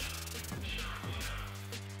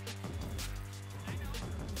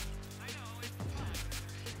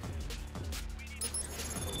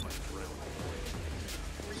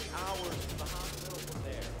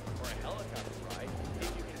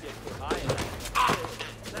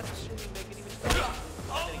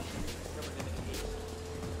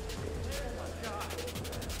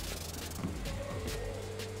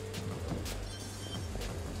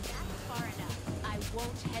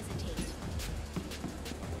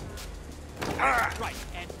 Right,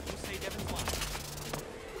 and you say Devin's lying.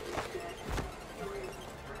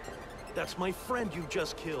 That's my friend you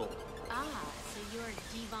just killed. Ah, so you're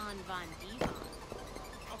Devon Von Devon.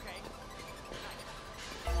 Okay.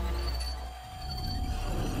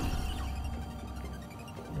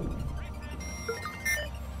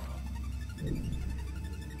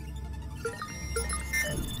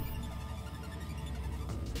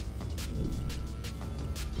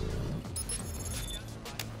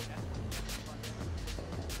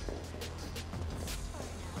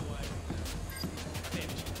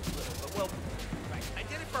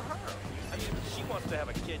 To have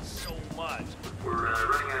a kid so much. We're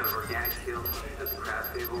running out of organic kills at the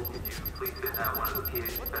craft table. Could you please get that one of the PhD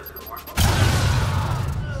specimen more?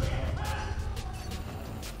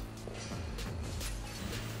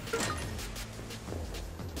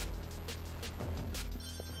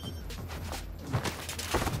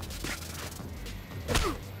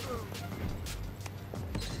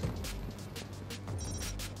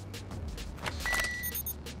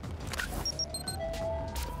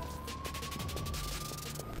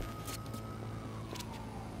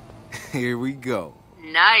 Here we go.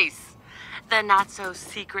 Nice. The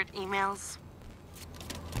not-so-secret emails.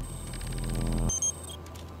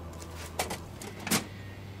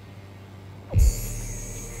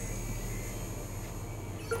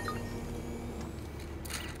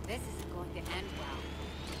 This isn't going to end well.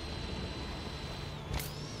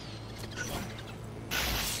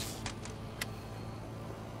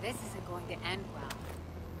 This isn't going to end well.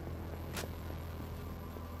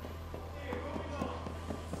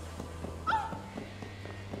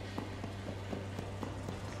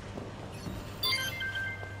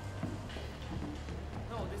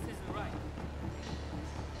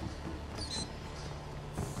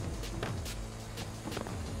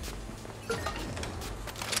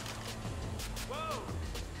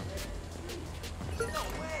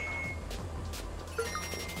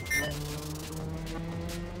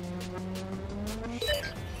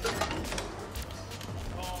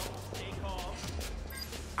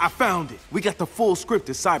 I found it. We got the full script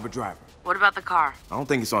of Cyberdriver. What about the car? I don't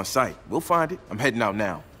think it's on site. We'll find it. I'm heading out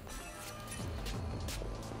now.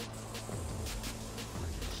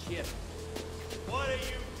 Shit. What are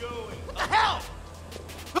you doing? What the hell?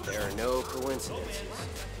 There are no coincidences.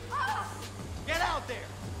 Get out there!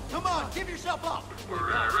 Come on, give yourself up! We're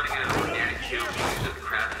running an organic kill use at the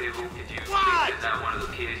craft table. Could you please get that one of the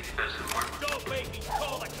PA's defensive mark? Don't make me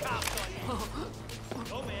call the cops on you!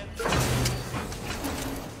 Oh, man.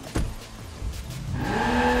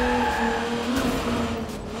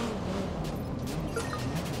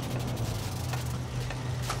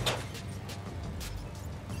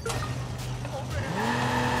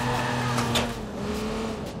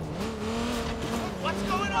 What's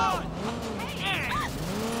going on?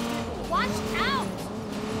 Watch out!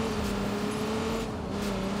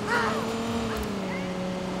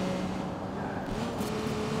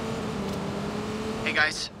 Hey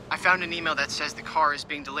guys, I found an email that says the car is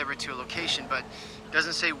being delivered to a location, but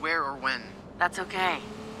doesn't say where or when. That's okay.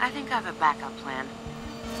 I think I have a backup plan.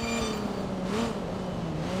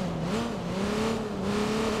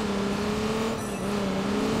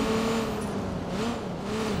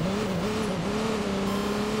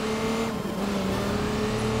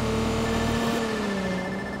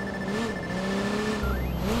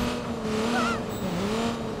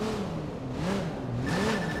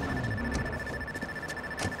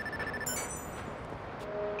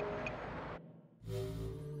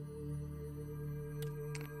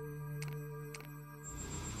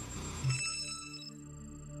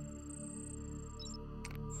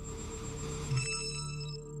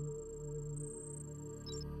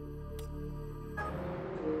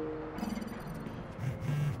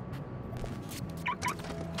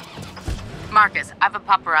 Marcus, I have a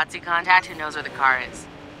paparazzi contact who knows where the car is.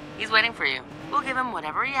 He's waiting for you. We'll give him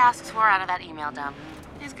whatever he asks for out of that email dump.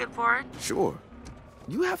 He's good for it. Sure.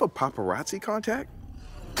 You have a paparazzi contact?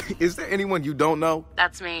 Is there anyone you don't know?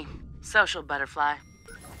 That's me. Social butterfly.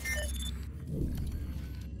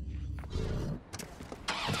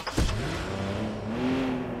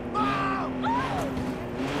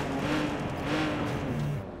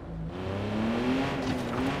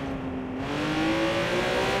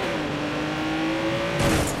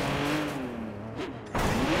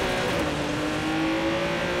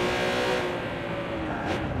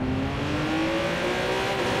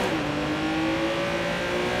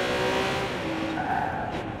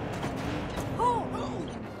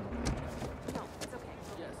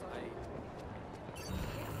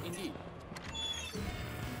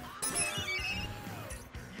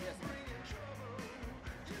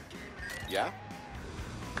 Yeah?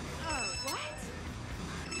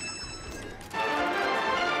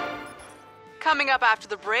 Coming up after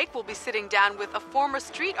the break, we'll be sitting down with a former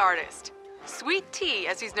street artist. Sweet Tea,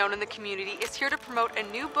 as he's known in the community, is here to promote a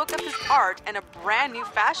new book of his art and a brand new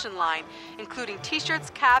fashion line, including t-shirts,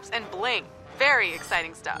 caps, and bling. Very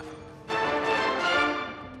exciting stuff.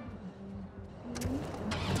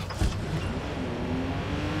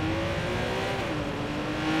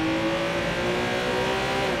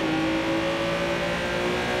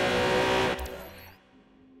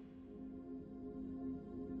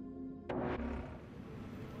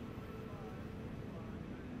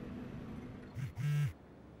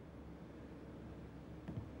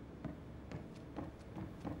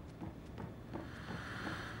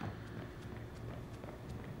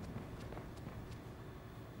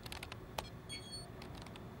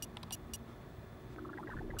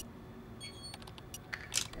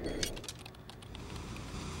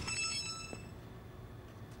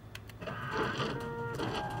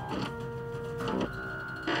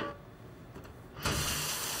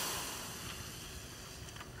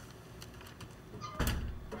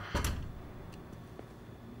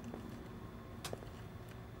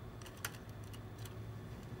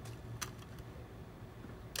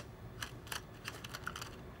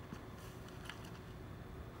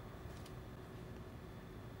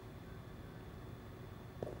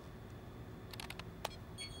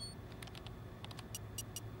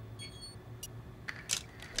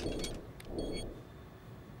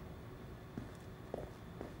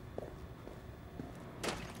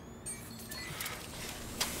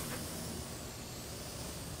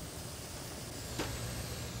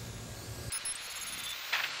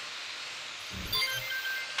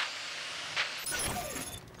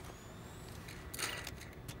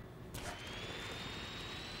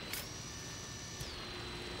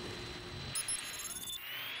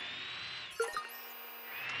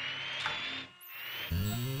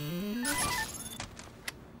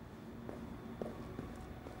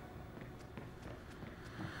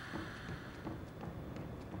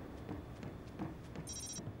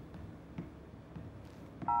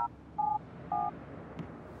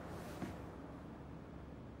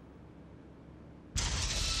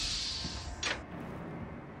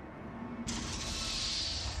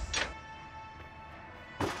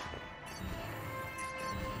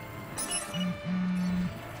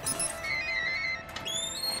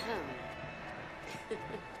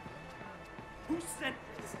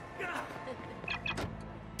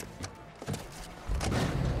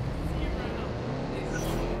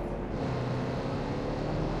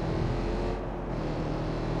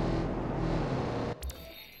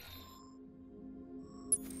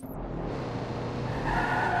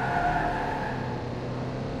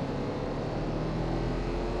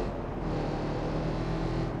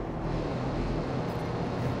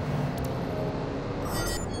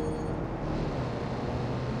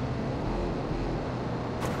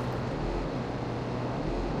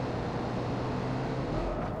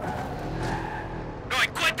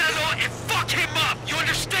 Fuck him up! You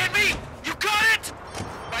understand me? You got it?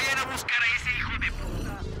 Vayan a buscar a ese hijo de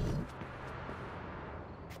puta.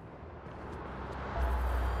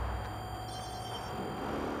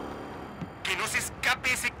 Que no se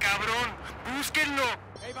escape ese cabrón. Búsquenlo.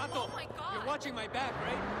 Hey, Vato. Oh my God. You're watching my back,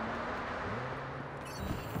 right?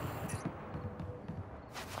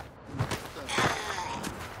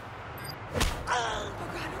 Oh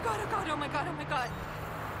God, oh my God, oh my God.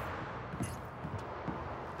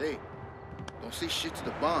 Hey, don't say shit to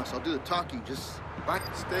the boss. I'll do the talking. Just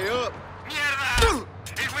stay up. ¡Mierda!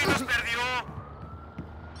 El güey nos perdió.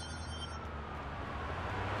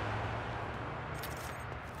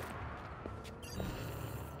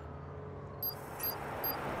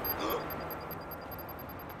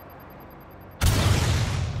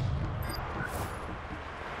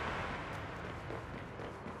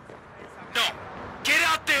 No! Get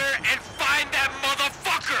out there and find that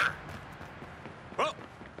motherfucker! Oh!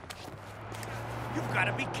 You've got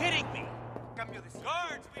to be kidding me!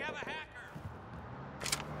 Guards, we have a hacker!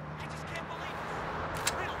 I just can't believe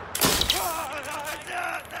it! Really?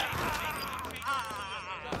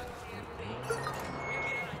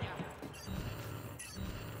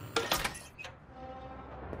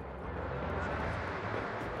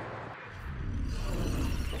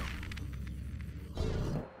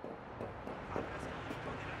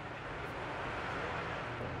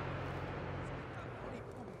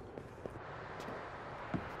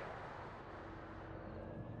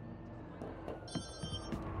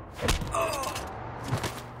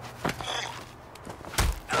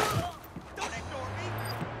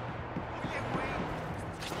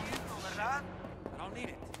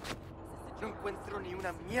 No encuentro ni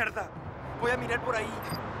una mierda. Voy a mirar por ahí.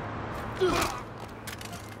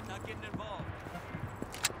 Not getting involved.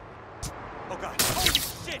 Oh God. Holy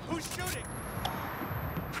shit, who's shooting?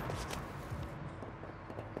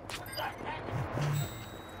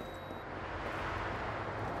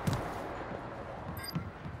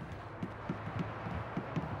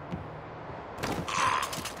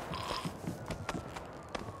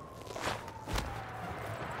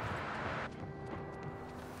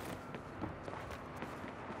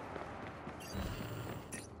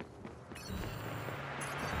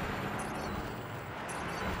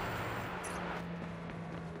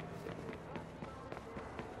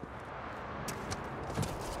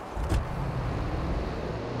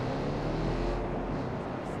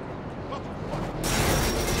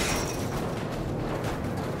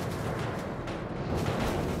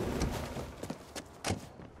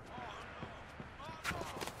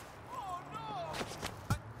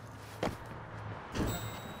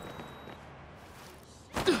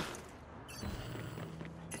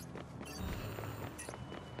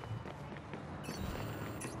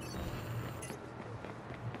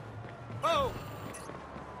 Whoa!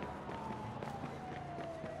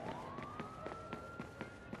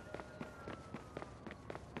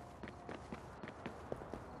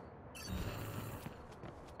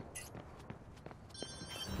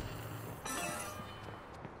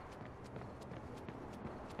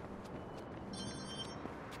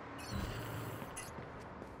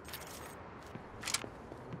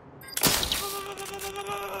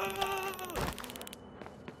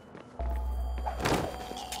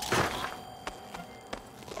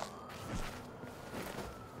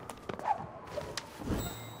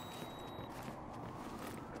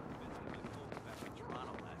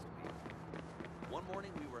 One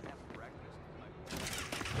morning we were having breakfast.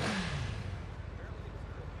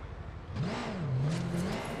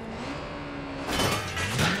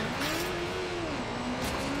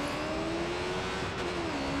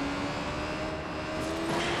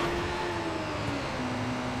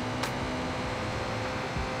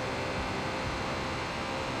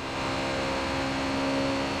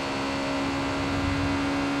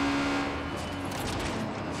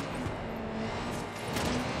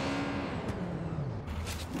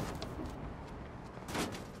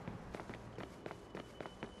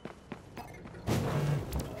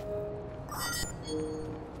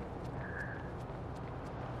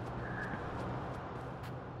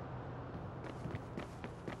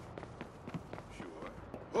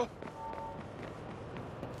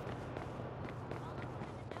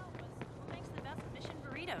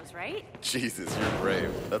 Right? Jesus, you're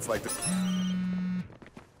brave. That's like the...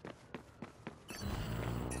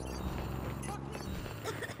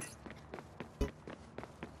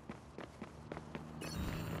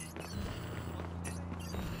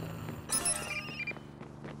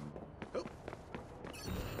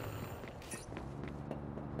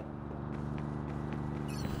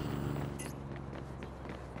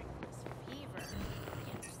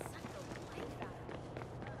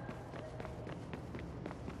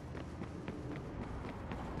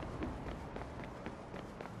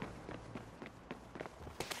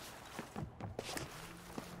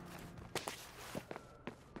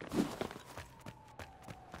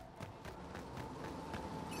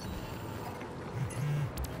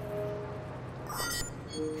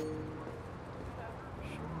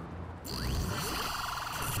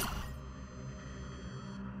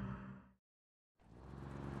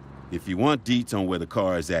 If you want deets on where the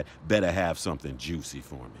car is at, better have something juicy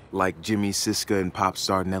for me. Like Jimmy Siska and pop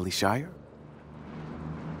star Nellie Shire?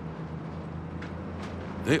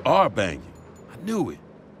 They are banging. I knew it.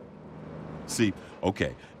 See,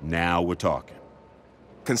 okay, now we're talking.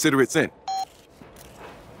 Consider it sent.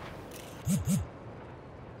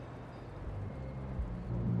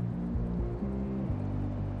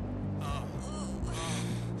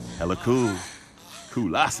 Hella cool.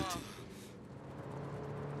 Coolosity.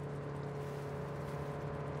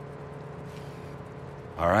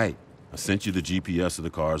 All right, I sent you the GPS of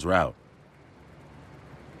the car's route.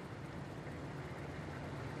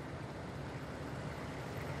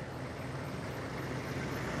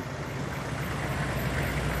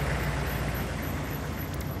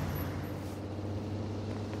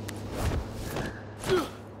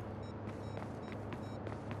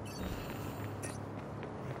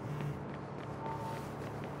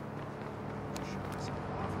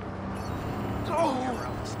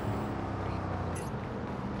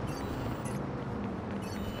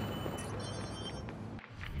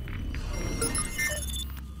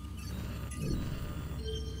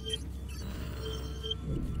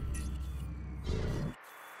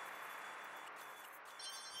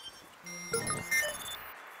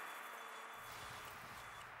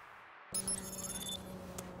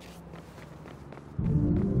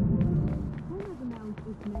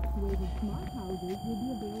 Its next wave of smart houses will be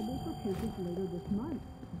available for purchase later this month.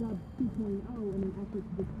 Dubbed 2.0 in an effort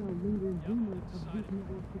to dispel lingering rumors of weak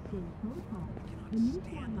network security protocols. The new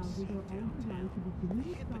smart houses are all designed to be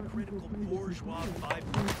three-star bourgeois vibe.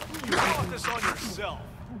 You brought this on yourself.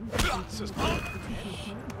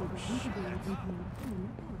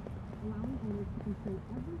 Allowing owners to control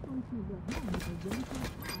every function of their home with a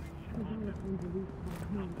one-touch app developed and released by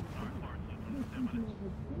hand. This Internet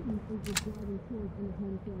of Things is the driving force in the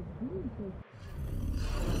home sales boom.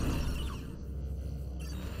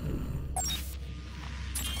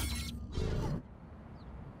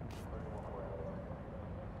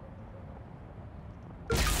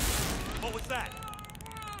 What was that?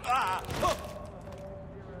 Ah! Oh.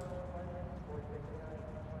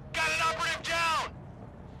 Got an operative down!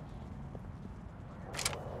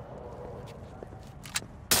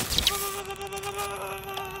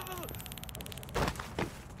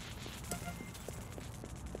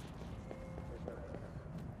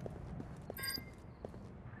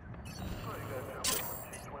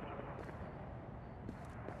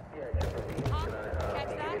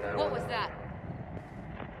 What was that?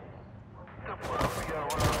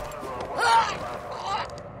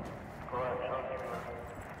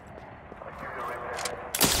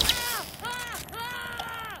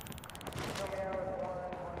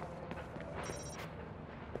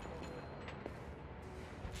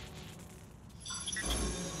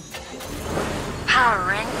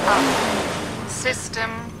 Powering up.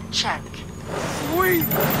 System check. Sweet!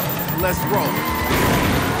 Let's roll.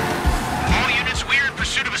 All units, we're in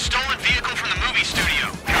pursuit of a stolen vehicle from the movie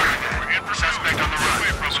studio. Suspect on the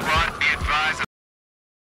run. Squad, be advised.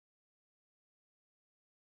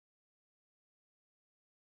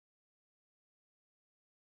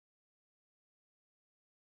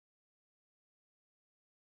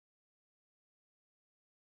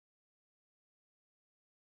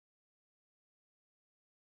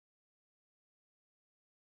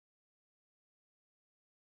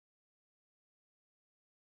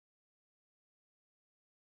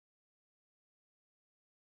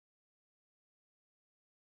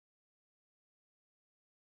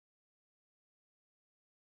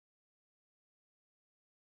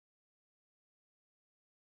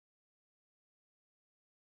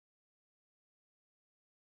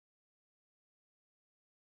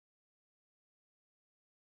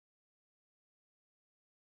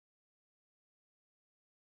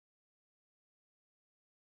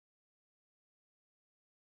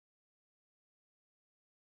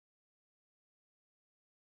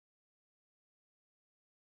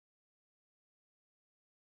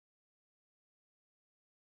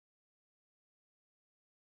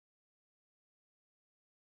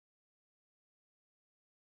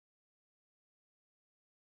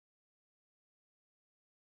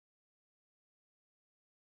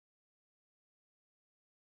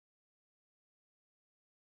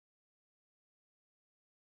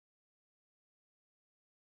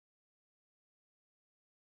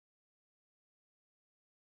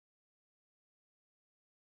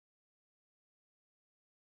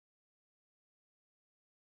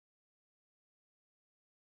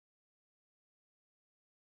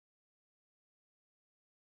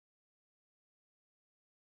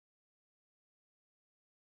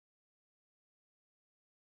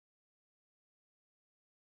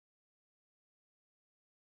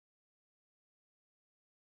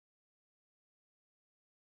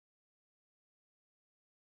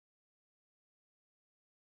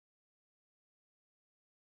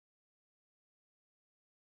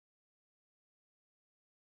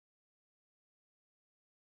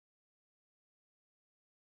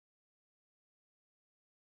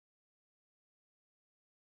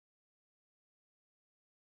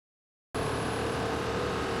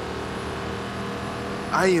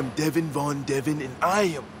 I am Devin Von Devin, and I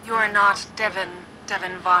am... You are not Devin.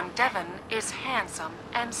 Devin Von Devin is handsome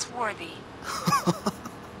and swarthy.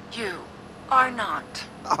 You are not.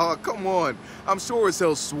 Oh, come on. I'm sure as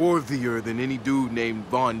hell swarthier than any dude named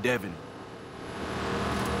Von Devin.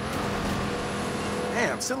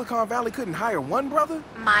 Damn, Silicon Valley couldn't hire one brother?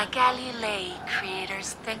 My Galilei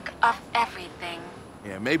creators think of everything.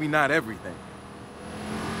 Yeah, maybe not everything.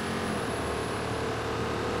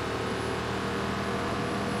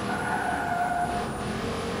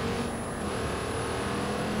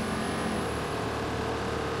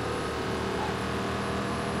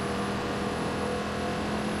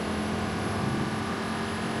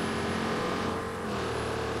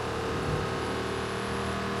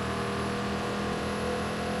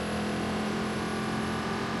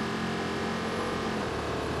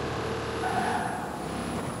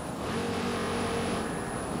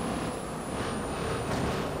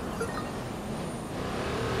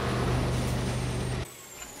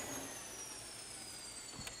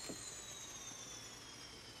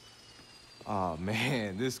 Oh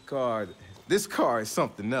man, this car is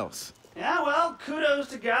something else. Yeah, well, kudos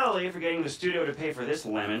to Galilee for getting the studio to pay for this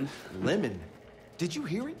lemon. Lemon? Did you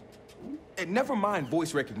hear it? And never mind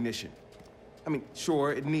voice recognition. I mean,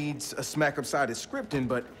 sure, it needs a smack upside of scripting,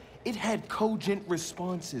 but it had cogent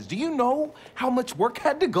responses. Do you know how much work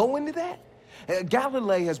had to go into that?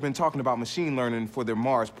 Galilee has been talking about machine learning for their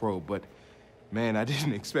Mars probe, but man, I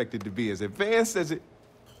didn't expect it to be as advanced as it...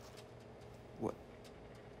 What?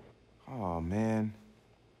 Oh, man.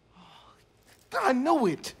 I know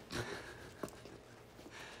it!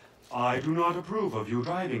 I do not approve of you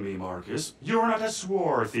driving me, Marcus. You're not as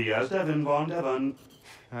swarthy as Devin Von Devin.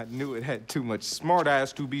 I knew it had too much smart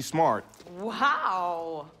ass to be smart.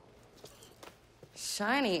 Wow.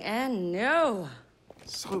 Shiny and new.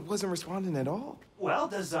 So it wasn't responding at all? Well,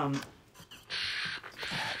 does that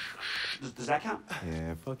count?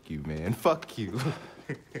 Yeah, fuck you, man. Fuck you.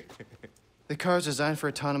 The car's designed for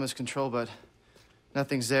autonomous control, but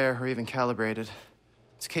nothing's there or even calibrated.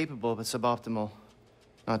 It's capable, but suboptimal.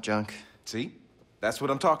 Not junk. See? That's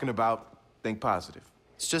what I'm talking about. Think positive.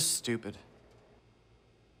 It's just stupid.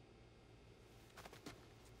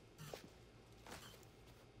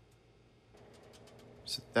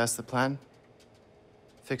 So that's the plan?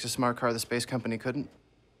 Fix a smart car the space company couldn't?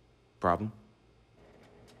 Problem?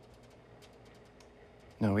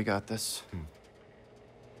 No, we got this.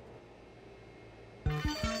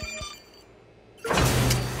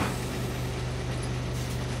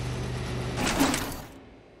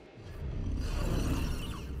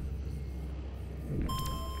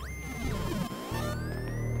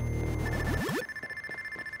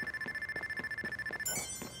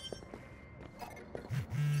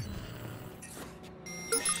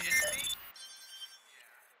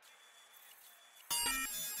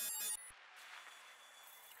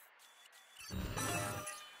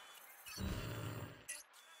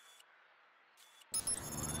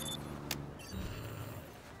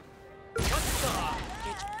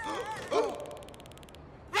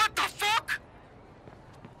 What the fuck?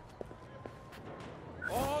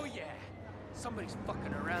 Oh yeah, somebody's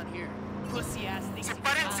fucking around here. Pussy ass things.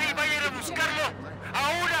 Sepárense y vayan a buscarlo.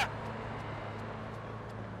 Ahora.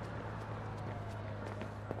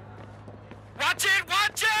 Watch it!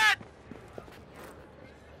 Watch it!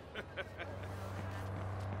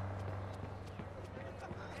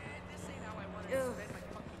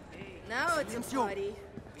 Now it's a party.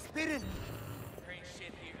 Spitting. There ain't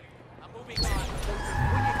shit here. I'm moving on.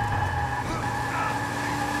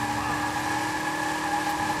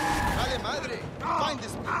 Dale, madre! Find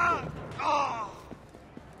this people!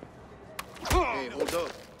 Hey, hold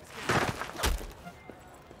up.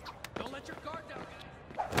 Don't let your guard down,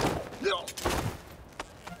 guys. No!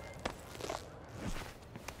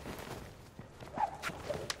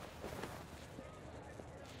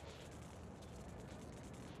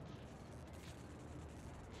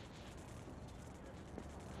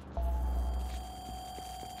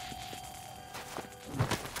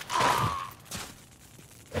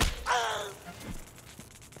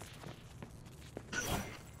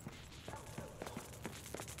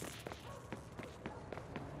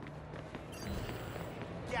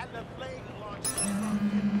 Got the flame launcher.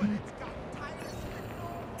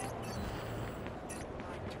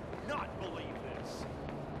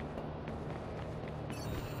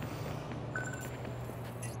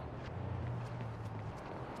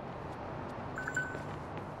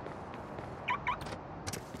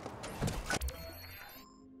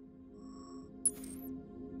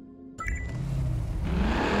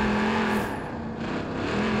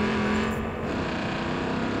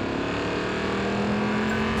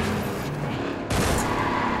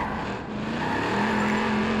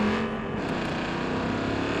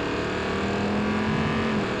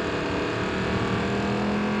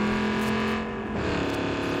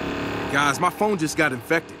 Guys, my phone just got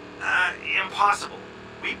infected. Impossible.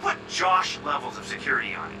 We put Josh levels of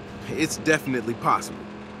security on it. It's definitely possible.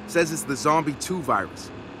 Says it's the Zombie 2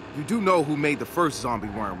 virus. You do know who made the first zombie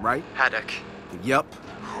worm, right? Haddock. Yep.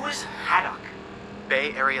 Who is Haddock?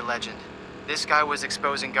 Bay Area legend. This guy was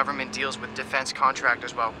exposing government deals with defense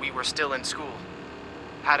contractors while we were still in school.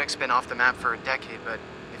 Haddock's been off the map for a decade, but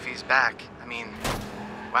if he's back, I mean,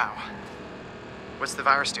 wow. What's the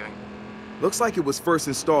virus doing? Looks like it was first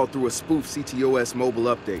installed through a spoof CTOS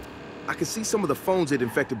mobile update. I can see some of the phones it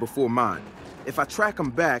infected before mine. If I track them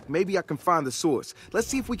back, maybe I can find the source. Let's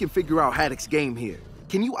see if we can figure out Haddock's game here.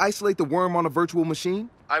 Can you isolate the worm on a virtual machine?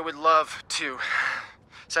 I would love to.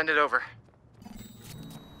 Send it over.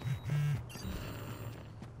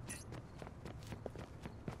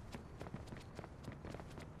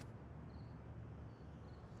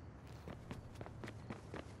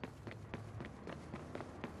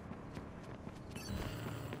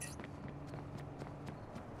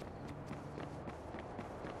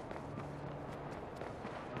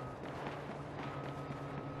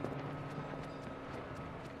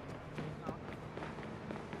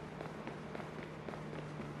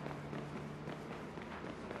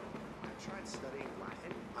 Tried studying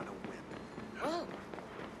Latin on a whim. Oh.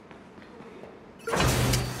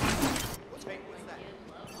 What's that? It's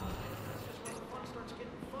just when the fun starts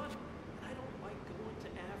getting fun. I don't like going to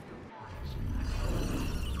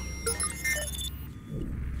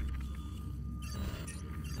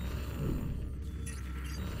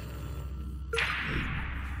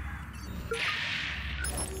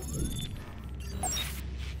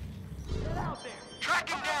Get out there! Track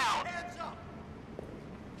him down! Hands up!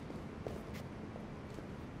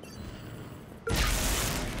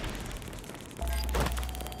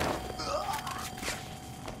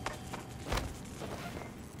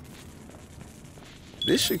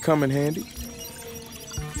 This should come in handy.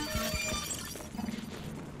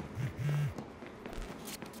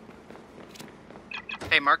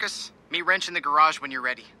 Hey, Marcus, meet Wrench in the garage when you're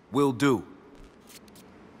ready. Will do.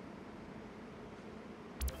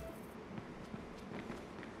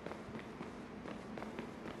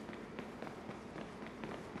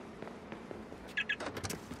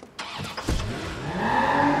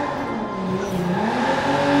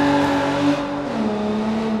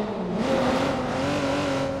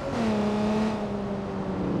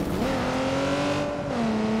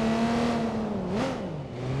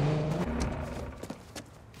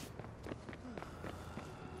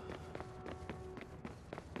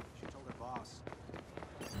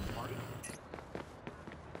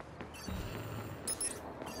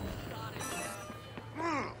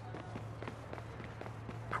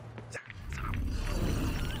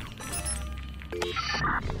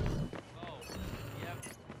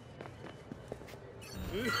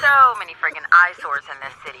 So many friggin' eyesores in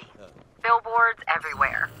this city. Billboards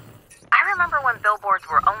everywhere. I remember when billboards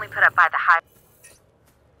were only put up by the high...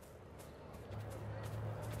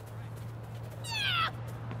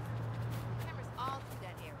 Cameras all through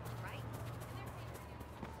that area, right?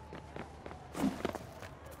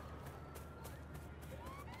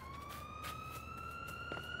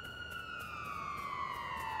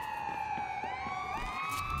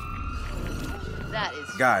 That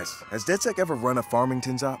is... Guys, has DedSec ever run a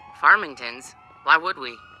Farmington's op? Farmington's? Why would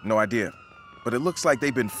we? No idea. But it looks like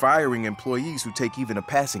they've been firing employees who take even a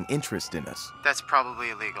passing interest in us. That's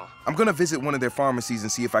probably illegal. I'm gonna visit one of their pharmacies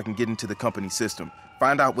and see if I can get into the company system.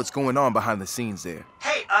 Find out what's going on behind the scenes there.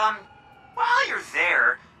 Hey, while you're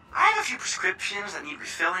there, I have a few prescriptions that need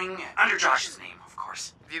refilling. Under Josh's name, of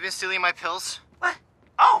course. Have you been stealing my pills? What?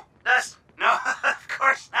 Oh, no, of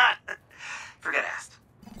course not. Forget I asked.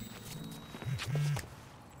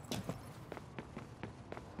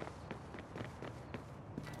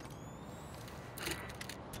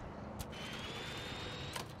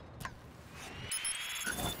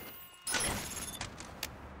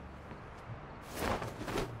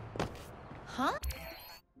 Huh?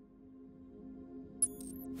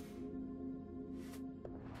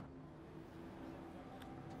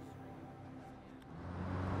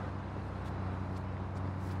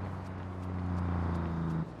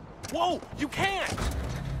 Whoa! You can't!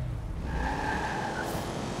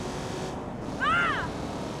 Ah!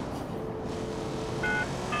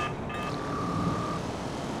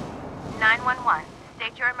 911.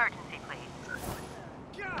 State your emergency, please.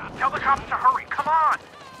 Tell the cops to hurry. Come on!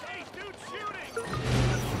 Hey, dude, shooting!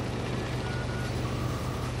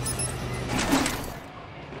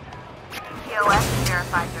 TOS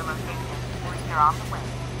verified your location. Police are on the way.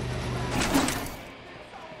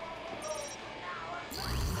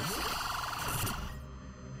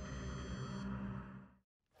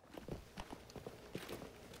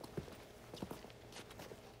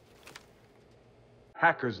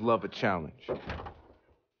 Hackers love a challenge.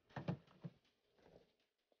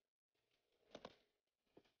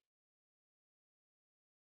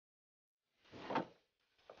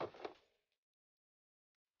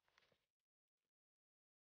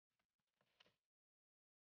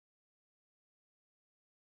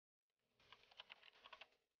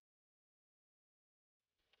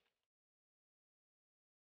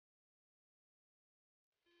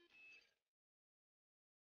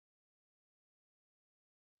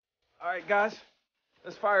 All right, guys,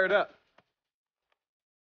 let's fire it up.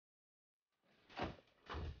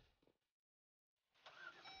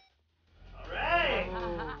 Right.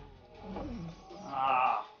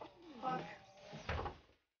 Ah.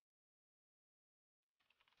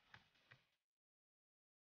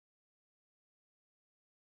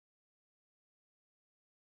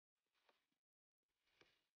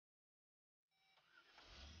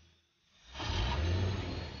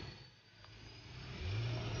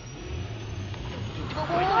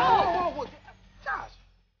 Whoa. Josh.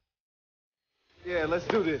 Yeah, let's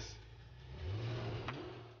do this.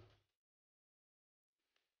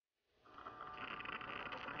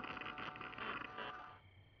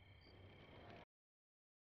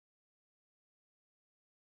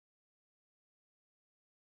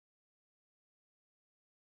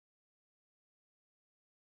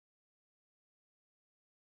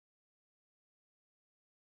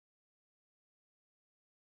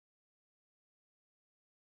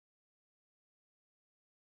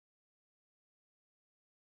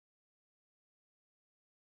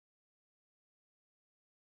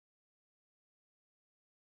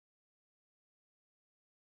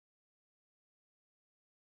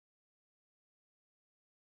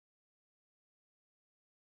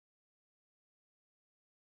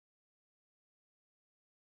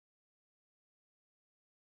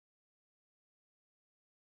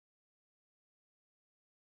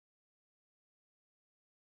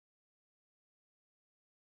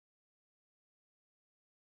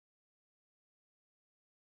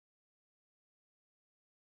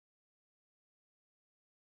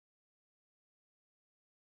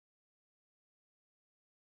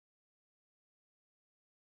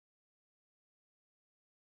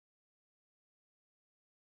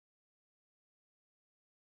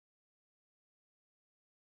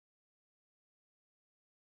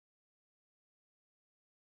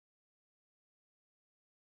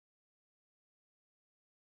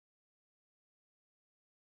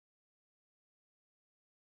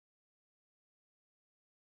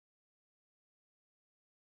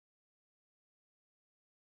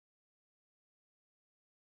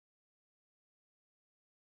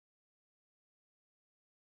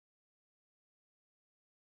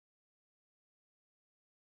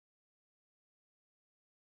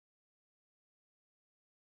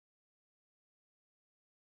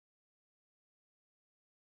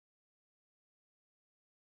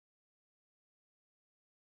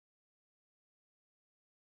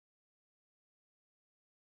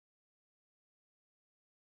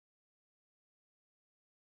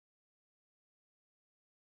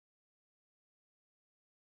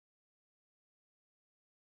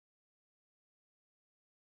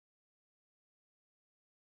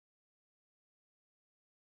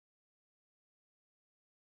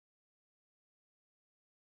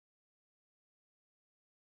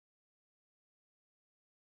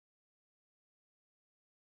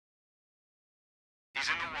 He's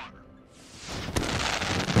in the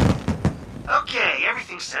water. Okay,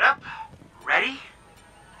 everything's set up, ready,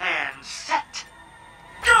 and set.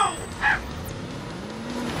 Go!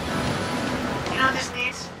 You know what this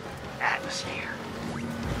needs? Atmosphere.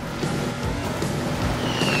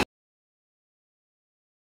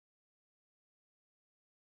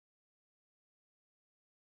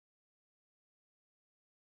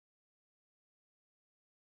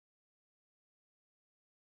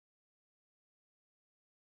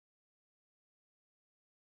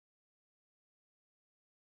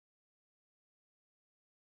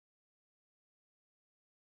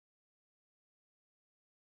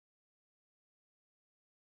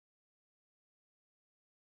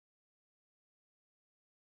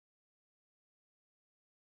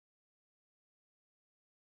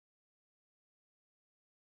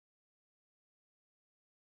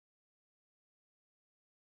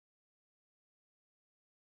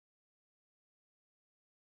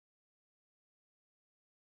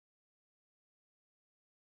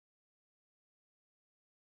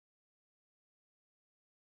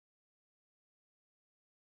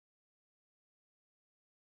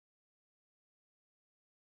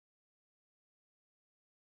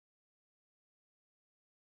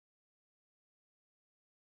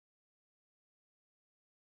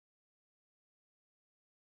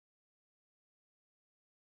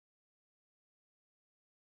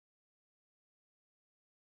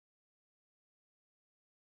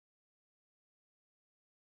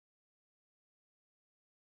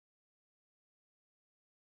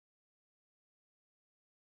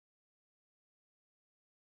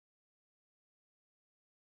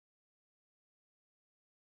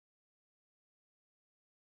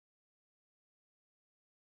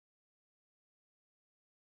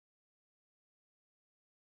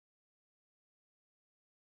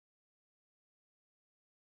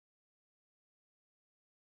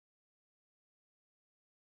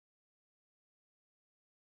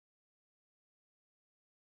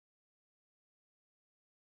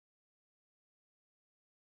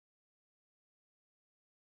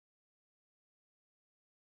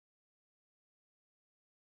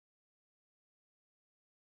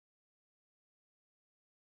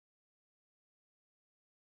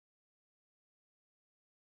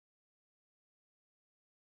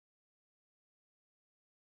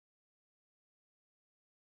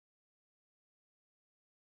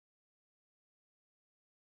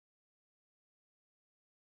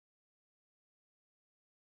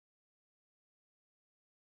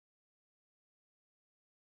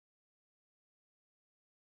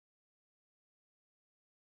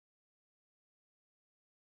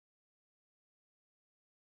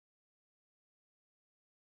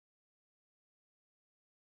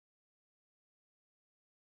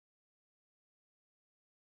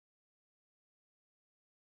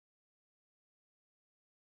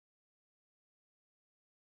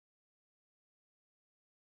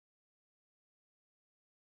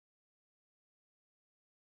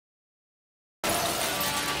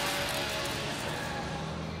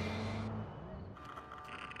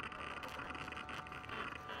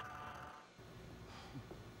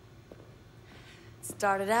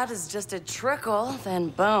 Started out as just a trickle, then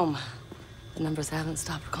boom. The numbers haven't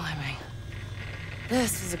stopped climbing.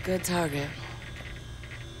 This was a good target.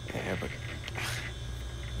 Yeah, but...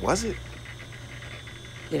 was it?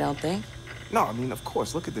 You don't think? No, I mean, of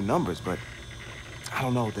course, look at the numbers, but... I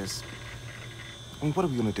don't know, there's... I mean, what are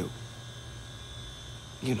we gonna do?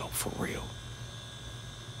 You know, for real.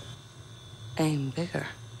 Aim bigger.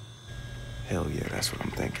 Hell yeah, that's what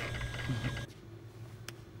I'm thinking.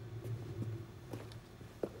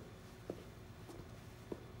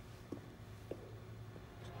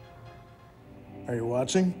 Are you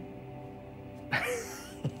watching?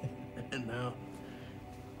 No.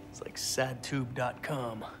 It's like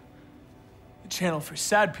sadtube.com. The channel for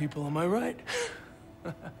sad people, am I right?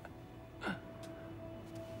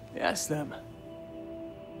 Ask them.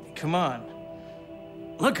 Come on.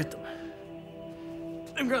 Look at them.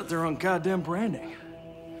 They've got their own goddamn branding.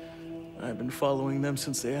 I've been following them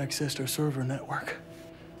since they accessed our server network.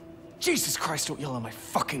 Jesus Christ, don't yell in my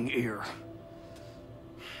fucking ear.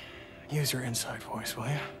 Use your inside voice, will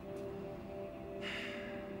you?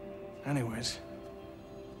 Anyways,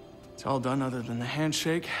 it's all done other than the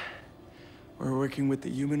handshake. We're working with the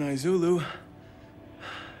human Zulu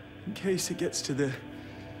in case it gets to the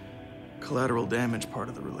collateral damage part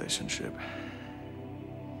of the relationship.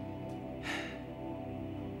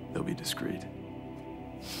 They'll be discreet.